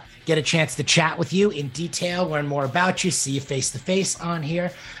finally get a chance to chat with you in detail, learn more about you, see you face to face on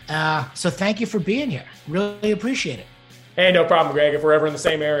here. So thank you for being here. Really appreciate it. Hey, no problem, Greg. If we're ever in the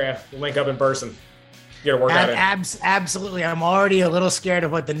same area, we'll link up in person. Get a workout in. Absolutely. I'm already a little scared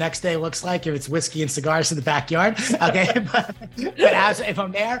of what the next day looks like if it's whiskey and cigars in the backyard. Okay. but if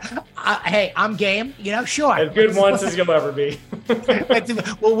I'm there, hey, I'm game. Sure. As good once as you'll ever be.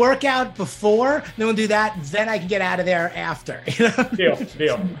 We'll work out before, then we'll do that. Then I can get out of there after.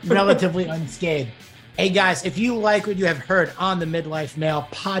 Deal. Relatively unscathed. Hey, guys, if you like what you have heard on the Midlife Male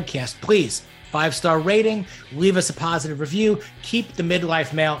podcast, please 5-star rating, leave us a positive review, keep the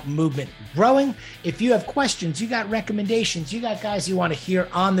Midlife Male movement growing. If you have questions, you got recommendations, you got guys you want to hear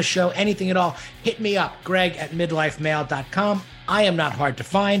on the show, anything at all, hit me up, greg@midlifemale.com. I am not hard to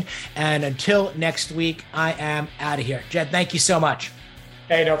find. And until next week, I am out of here. Jed, thank you so much.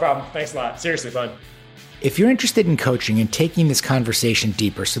 Hey, no problem. Thanks a lot. Seriously fun. If you're interested in coaching and taking this conversation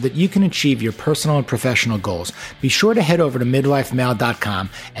deeper so that you can achieve your personal and professional goals, be sure to head over to midlifemale.com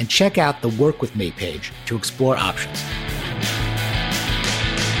and check out the Work With Me page to explore options.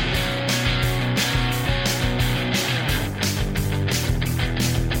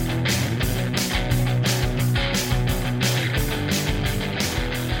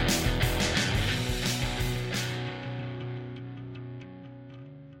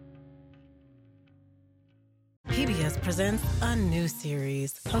 PBS presents a new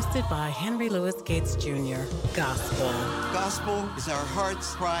series hosted by Henry Louis Gates Jr., Gospel. Gospel is our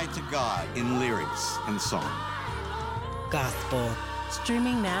heart's cry to God in lyrics and song. Gospel,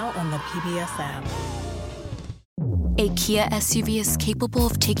 streaming now on the PBS app. A Kia SUV is capable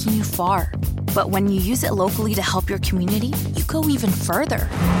of taking you far. But when you use it locally to help your community, you go even further.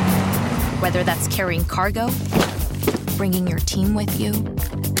 Whether that's carrying cargo, bringing your team with you,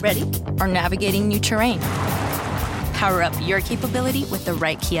 ready, or navigating new terrain. Power up your capability with the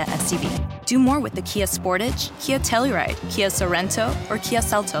right Kia SUV. Do more with the Kia Sportage, Kia Telluride, Kia Sorento, or Kia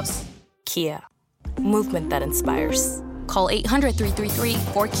Seltos. Kia. Movement that inspires. Call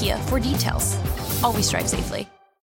 800-333-4KIA for details. Always drive safely.